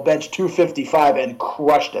Rockville, benched 255 and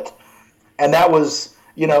crushed it. And that was,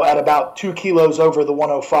 at about 2 kilos over the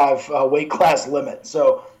 105 weight class limit.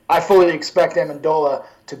 So I fully expect Amendola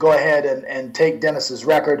to go ahead and take Dennis's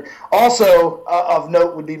record. Also of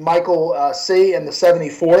note would be Michael C. in the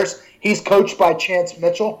 74s. He's coached by Chance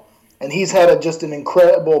Mitchell, and he's had just an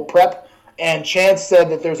incredible prep. And Chance said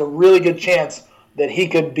that there's a really good chance that he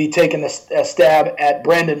could be taking a stab at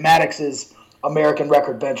Brandon Maddox's American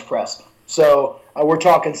record bench press. So we're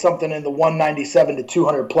talking something in the 197 to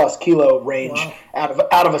 200 plus kilo range. Wow.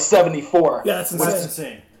 out of a 74. Yeah, that's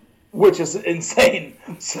insane. Which is insane.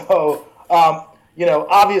 So,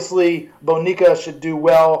 obviously Bonica should do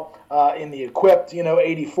well in the equipped,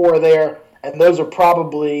 84 there. And those are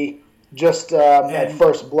probably just at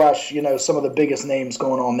first blush, some of the biggest names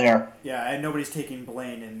going on there. Yeah, and nobody's taking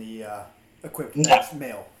Blaine in the equipped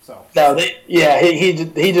male. So no,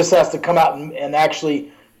 he just has to come out and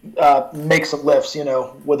actually make some lifts,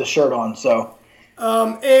 with a shirt on. So,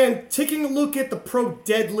 and taking a look at the pro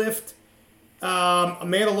deadlift.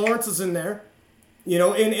 Amanda Lawrence is in there,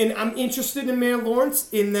 and I'm interested in Amanda Lawrence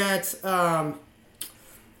in that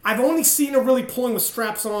I've only seen her really pulling with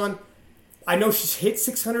straps on. I know she's hit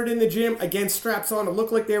 600 in the gym, again, straps on. It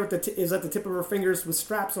looked like they were is at the tip of her fingers with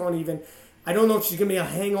straps on even. I don't know if she's going to be able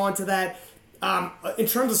to hang on to that. In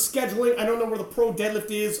terms of scheduling, I don't know where the pro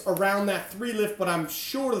deadlift is around that 3 lift, but I'm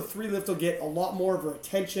sure the 3 lift will get a lot more of her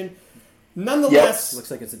attention. Nonetheless,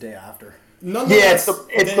 looks like it's the day after. Yeah,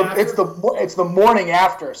 it's the morning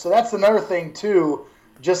after. So that's another thing too.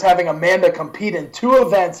 Just having Amanda compete in 2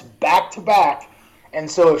 events back to back, and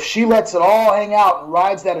so if she lets it all hang out and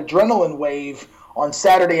rides that adrenaline wave on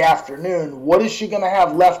Saturday afternoon, what is she going to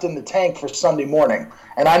have left in the tank for Sunday morning?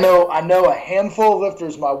 And I know a handful of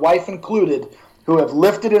lifters, my wife included, who have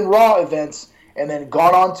lifted in Raw events and then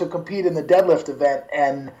gone on to compete in the deadlift event,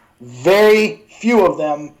 and very few of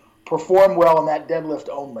them perform well in that deadlift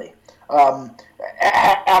only.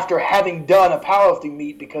 After having done a powerlifting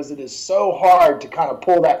meet, because it is so hard to kind of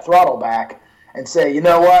pull that throttle back and say, you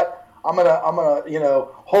know what, I'm gonna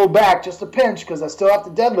hold back just a pinch because I still have to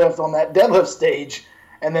deadlift on that deadlift stage,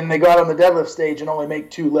 and then they go out on the deadlift stage and only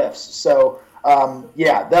make 2 lifts. So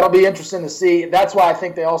that'll be interesting to see. That's why I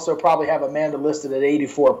think they also probably have Amanda listed at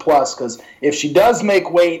 84 plus, because if she does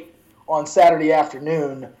make weight on Saturday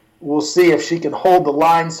afternoon, we'll see if she can hold the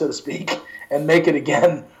line, so to speak, and make it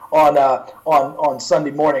again on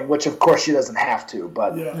Sunday morning, which of course she doesn't have to.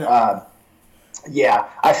 But I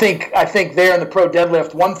think there in the pro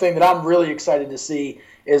deadlift, one thing that I'm really excited to see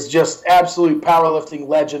is just absolute powerlifting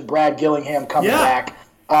legend Brad Gillingham coming back.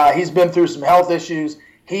 He's been through some health issues.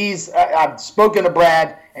 I've spoken to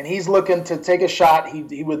Brad, and he's looking to take a shot.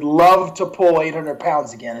 He would love to pull 800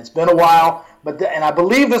 pounds again. It's been a while, and I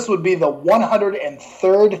believe this would be the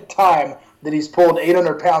 103rd time that he's pulled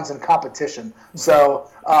 800 pounds in competition. So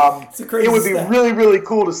it would be really, really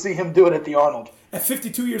cool to see him do it at the Arnold. At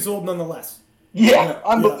 52 years old, nonetheless. Yeah,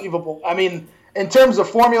 unbelievable. Yeah. I mean, in terms of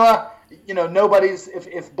formula, nobody's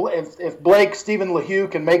if Blake Stephen LaHue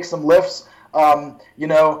can make some lifts,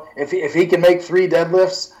 if he can make 3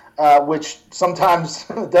 deadlifts, which sometimes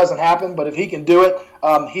doesn't happen, but if he can do it,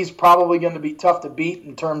 he's probably going to be tough to beat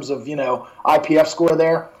in terms of IPF score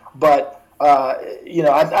there. But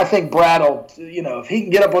I think Brad will, if he can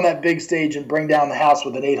get up on that big stage and bring down the house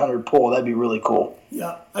with an 800 pull, that'd be really cool.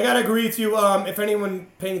 Yeah, I got to agree with you. If anyone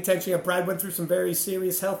paying attention, Brad went through some very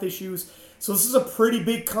serious health issues. So this is a pretty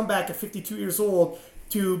big comeback at 52 years old.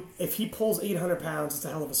 If he pulls 800 pounds, it's a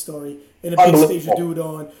hell of a story. In a big stage to do it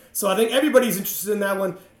on. So I think everybody's interested in that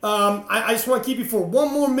one. I just want to keep you for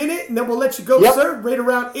one more minute, and then we'll let you go, sir. Right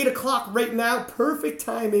around 8 o'clock right now. Perfect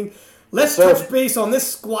timing. Let's touch base on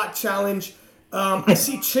this squat challenge. I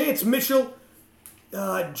see Chance Mitchell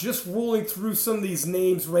just rolling through some of these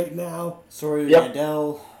names right now. Sawyer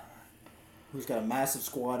Yandel, who's got a massive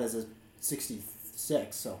squat as a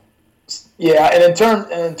 66. So. Yeah, and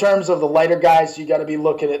in terms of the lighter guys, you got to be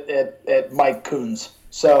looking at Mike Coons.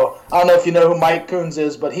 So I don't know if you know who Mike Coons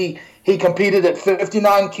is, but he competed at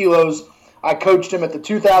 59 kilos. I coached him at the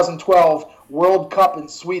 2012 World Cup in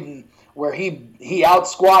Sweden, where he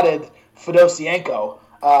out-squatted Fedosienko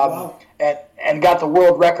and got the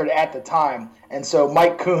world record at the time. And so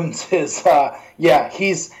Mike Coons is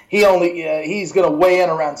he's going to weigh in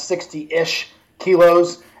around 60-ish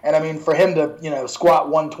kilos. And I mean, for him to squat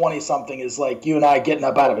 120 something is like you and I getting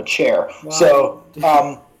up out of a chair. Wow. So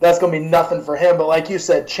that's going to be nothing for him. But like you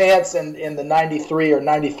said, Chance in the 93 or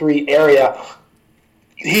 93 area,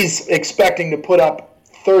 he's expecting to put up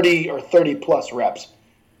 30 or 30 plus reps.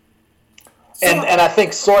 And I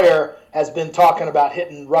think Sawyer has been talking about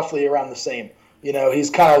hitting roughly around the same. He's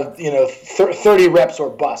kind of 30 reps or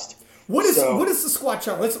bust. What is the squat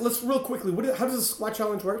challenge? Let's real quickly. How does the squat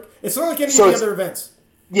challenge work? It's not like any of the other events.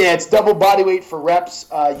 Yeah, it's double body weight for reps.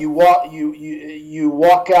 You walk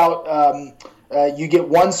out. You get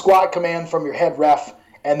one squat command from your head ref,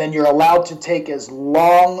 and then you're allowed to take as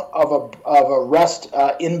long of a rest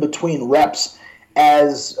in between reps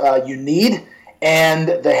as you need. And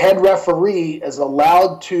the head referee is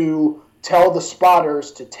allowed to tell the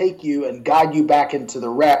spotters to take you and guide you back into the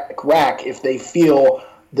rack if they feel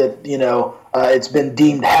that it's been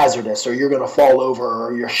deemed hazardous, or you're going to fall over,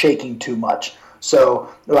 or you're shaking too much. So,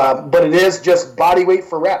 but it is just body weight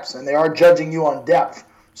for reps, and they are judging you on depth.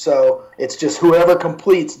 So it's just whoever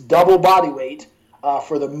completes double body weight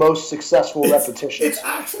for the most successful repetitions. It's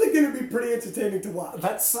actually going to be pretty entertaining to watch.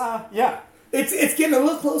 That's yeah. It's getting a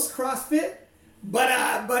little close to CrossFit, but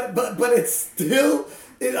it's still.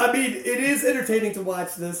 It is entertaining to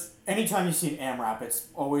watch this. Anytime you see an AMRAP, it's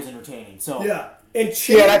always entertaining. So yeah, and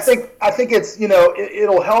I think it's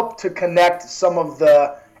it'll help to connect some of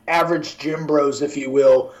the average gym bros, if you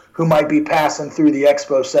will, who might be passing through the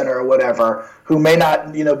expo center or whatever, who may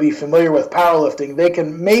not be familiar with powerlifting. They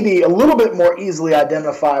can maybe a little bit more easily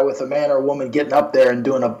identify with a man or woman getting up there and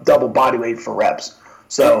doing a double body weight for reps.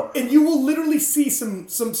 So and you will literally see some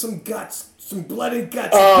guts. Some blood and guts.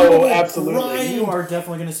 Oh, absolutely! Grind. You are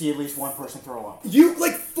definitely going to see at least one person throw up. You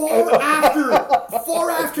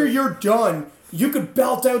far after you're done, you could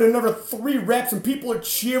belt out another 3 reps, and people are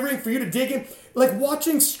cheering for you to dig in. Like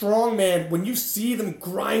watching strongman, when you see them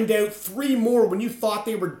grind out 3 more when you thought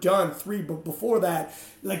they were done 3 before that.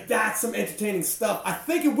 Like that's some entertaining stuff. I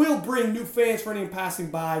think it will bring new fans for anyone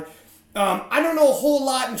passing by. I don't know a whole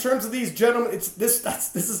lot in terms of these gentlemen. This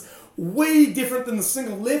is way different than the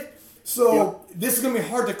single lift. So This is going to be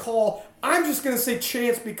hard to call. I'm just going to say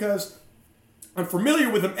Chance because I'm familiar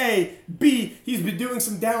with him, A. B, he's been doing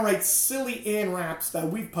some downright silly AMRAPs that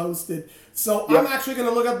we've posted. So I'm actually going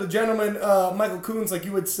to look up the gentleman, Michael Coons, like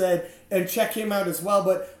you had said, and check him out as well.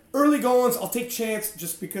 But early goings, I'll take Chance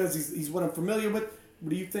just because he's what I'm familiar with.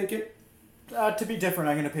 What are you thinking? To be different,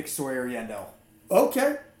 I'm going to pick Sawyer Yandel.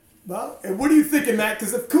 Okay. Well, and what are you thinking, Matt?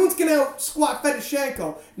 Because if Coons can out squat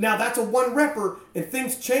Fedoshenko, now that's a 1-repper, and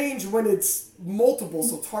things change when it's multiple,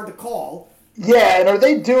 so it's hard to call. Yeah, and are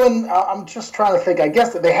they doing? I'm just trying to think. I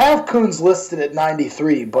guess that they have Coons listed at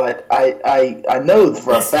 93, but I know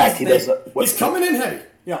for a fact he doesn't. He's coming in heavy.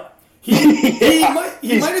 Yeah. He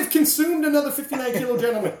might have consumed another 59-kilo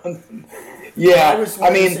gentleman. Yeah, I was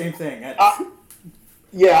wondering the same thing.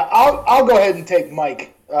 I'll go ahead and take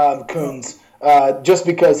Mike Coons. Just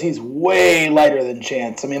because he's way lighter than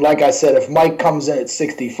Chance. I mean, like I said, if Mike comes in at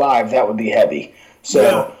 65, that would be heavy.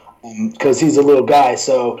 So, because he's a little guy.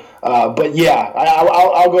 So, but yeah,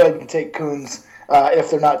 I'll go ahead and take Coons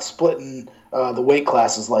if they're not splitting the weight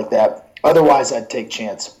classes like that. Otherwise, I'd take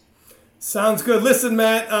Chance. Sounds good. Listen,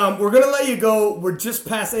 Matt, we're going to let you go. We're just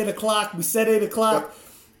past 8 o'clock. We said 8 o'clock. Yep.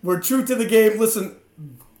 We're true to the game. Listen,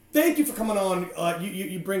 thank you for coming on.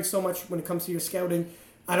 You bring so much when it comes to your scouting.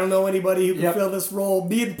 I don't know anybody who can fill this role.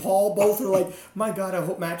 Me and Paul both were like, my God, I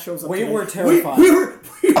hope Matt shows up. We today. were terrified. We were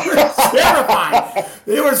terrified.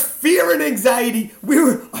 There was fear and anxiety.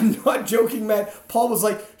 I'm not joking, Matt. Paul was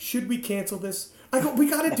like, should we cancel this? I go, we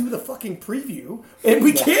got to do the fucking preview. And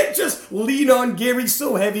we can't just lean on Gary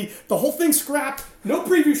so heavy. The whole thing's scrapped. No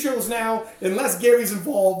preview shows now unless Gary's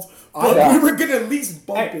involved. But we were going to at least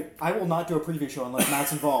bump it. I will not do a preview show unless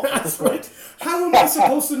Matt's involved. That's right. How am I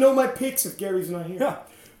supposed to know my picks if Gary's not here? Yeah.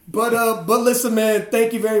 But listen, man,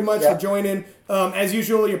 thank you very much for joining. As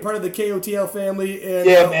usual, you're part of the KOTL family.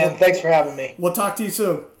 And, man, thanks for having me. We'll talk to you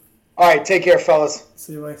soon. All right, take care, fellas.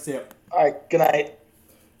 See you later. See you. All right, good night.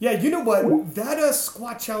 Yeah, you know what? That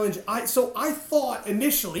squat challenge, I thought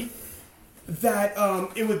initially that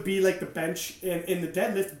it would be like the bench in the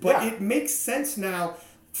deadlift, but it makes sense now.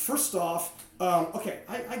 First off,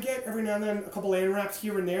 I get every now and then a couple AMRAPs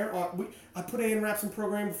here and there. I put AMRAPs in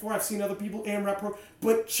program before. I've seen other people AMRAP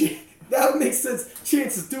but that makes sense.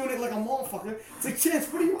 Chance is doing it like a motherfucker. It's like,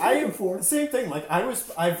 Chance, what are you paying for? Same thing. Like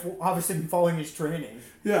I've obviously been following his training.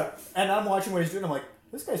 Yeah. And I'm watching what he's doing. I'm like,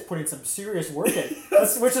 this guy's putting some serious work in.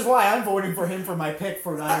 Which is why I'm voting for him for my pick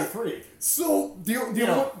for 93. So the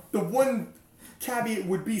one caveat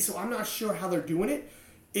would be, so I'm not sure how they're doing it.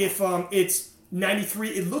 If it's 93,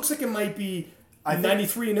 it looks like it might be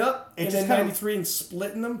 93 and up, and then 93 and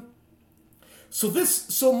splitting them.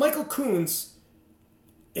 So Michael Coons,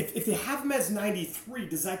 if they have him as 93,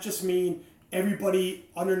 does that just mean everybody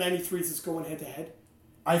under 93 is just going head to head?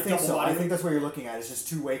 I think so. I think that's what you're looking at. It's just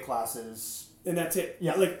 2 weight classes. And that's it.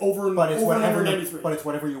 Yeah. Like over and under 93. But it's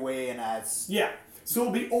whatever you weigh in as. Yeah. So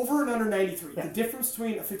it'll be over and under 93. Yeah. The difference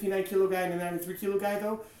between a 59 kilo guy and a 93 kilo guy,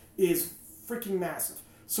 though, is freaking massive.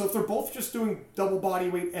 So if they're both just doing double body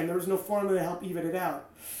weight and there's no formula to help even it out,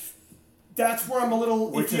 that's where I'm a little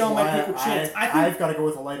Which is iffy on my why pick with Chance. I've got to go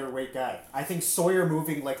with a lighter weight guy. I think Sawyer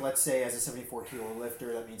moving, like, let's say, as a 74 kilo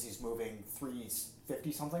lifter, that means he's moving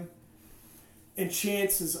 350 something. And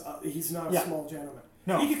Chance is, he's not a small gentleman.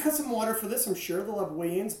 No. He could cut some water for this. I'm sure they'll have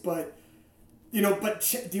weigh-ins, but, you know,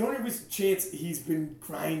 the only reason Chance, he's been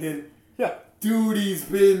grinding. Yeah. Dude, he's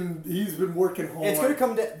been working hard. It's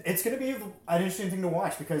gonna be an interesting thing to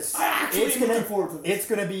watch because I actually am looking forward to this. It's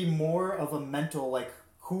gonna be more of a mental, like,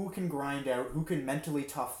 who can grind out, who can mentally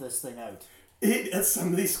tough this thing out. Some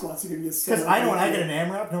of these squats are gonna be so. Because I know when I get an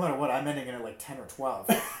AMRAP, no matter what, I'm ending it at like 10 or 12.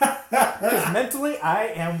 Because mentally, I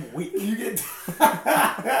am weak. You get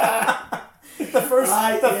the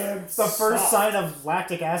first sign of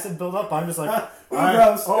lactic acid buildup. I'm just like,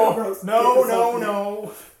 gross.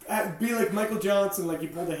 No. Be like Michael Johnson, like you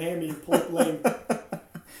pulled a hammy and pulled up lame.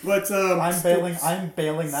 But I'm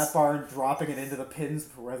bailing that bar and dropping it into the pins,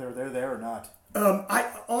 whether they're there or not.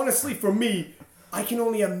 I honestly, for me, I can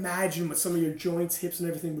only imagine what some of your joints, hips, and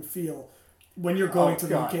everything would feel when you're going you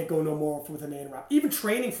can't go no more with an AMRAP. Even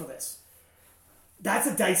training for this, that's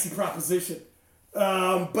a dicey proposition.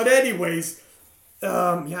 But anyways,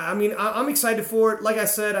 I mean, I'm excited for it. Like I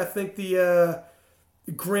said, I think the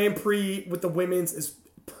Grand Prix with the women's is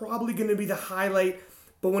probably going to be the highlight.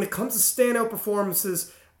 But when it comes to standout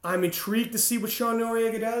performances, I'm intrigued to see what Sean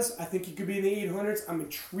Noriega does. I think he could be in the 800s. I'm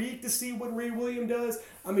intrigued to see what Ray William does.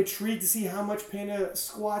 I'm intrigued to see how much Panda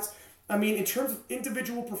squats. I mean, in terms of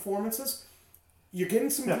individual performances, you're getting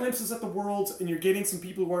some glimpses at the Worlds, and you're getting some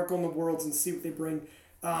people who aren't going to the Worlds and see what they bring.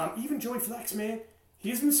 Even Joey Flex, man,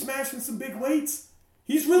 he's been smashing some big weights.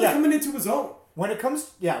 He's really coming into his own. When it comes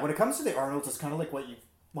to the Arnolds, it's kind of like what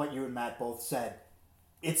you and Matt both said.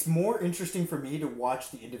 It's more interesting for me to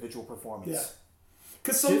watch the individual performance. Yeah.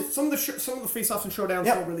 Because some of the face-offs and showdowns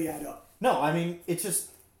don't really add up. No, I mean, it's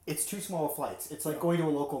too small of flights. It's like going to a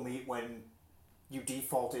local meet when you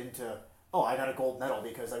default into, I got a gold medal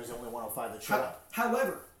because I was the only 105 that showed up.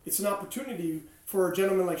 However, it's an opportunity for a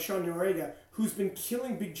gentleman like Sean Noriega, who's been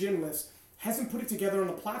killing big gym lifts, hasn't put it together on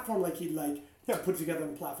the platform like he'd like to put it together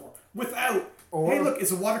on the platform. Hey, look,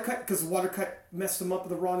 is a water cut because the water cut messed him up at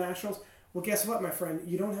the Raw Nationals? Well, guess what, my friend?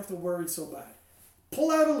 You don't have to worry so bad.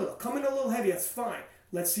 Pull out a little. Come in a little heavy. That's fine.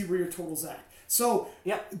 Let's see where your total's at. So,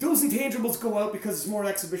 those intangibles go out because it's more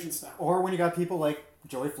exhibition style. Or when you got people like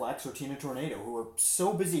Joey Flex or Tina Tornado who are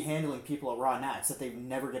so busy handling people at Raw Nats that they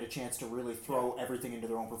never get a chance to really throw everything into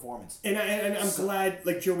their own performance. And I'm glad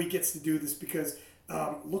like Joey gets to do this because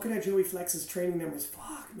looking at Joey Flex's training numbers,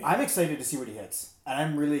 fuck, man. I'm excited to see what he hits. And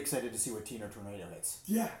I'm really excited to see what Tina Tornado hits.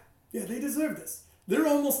 Yeah, they deserve this. They're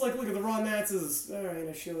almost like, look at the Raw Nats as, all right,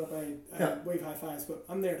 I show up, I wave high fives, but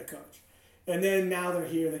I'm there to coach. And then now they're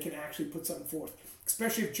here, they can actually put something forth.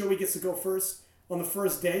 Especially if Joey gets to go first on the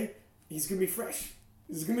first day, he's going to be fresh.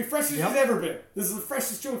 He's going to be fresh as he's ever been. This is the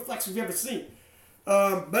freshest Joey Flex we've ever seen.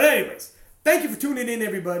 But anyways, thank you for tuning in,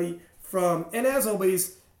 everybody. And as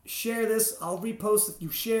always, share this. I'll repost if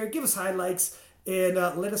you share. Give us highlights and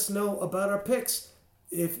let us know about our picks.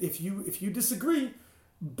 If you disagree,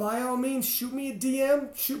 by all means, shoot me a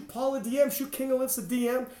DM, shoot Paul a DM, shoot King of Lifts a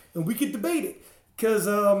DM, and we could debate it. Because,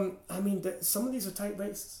 some of these are tight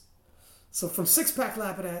races. So from Six Pack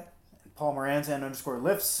Lapidat, Paul Moranzan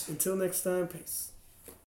 _lifts. Until next time, peace.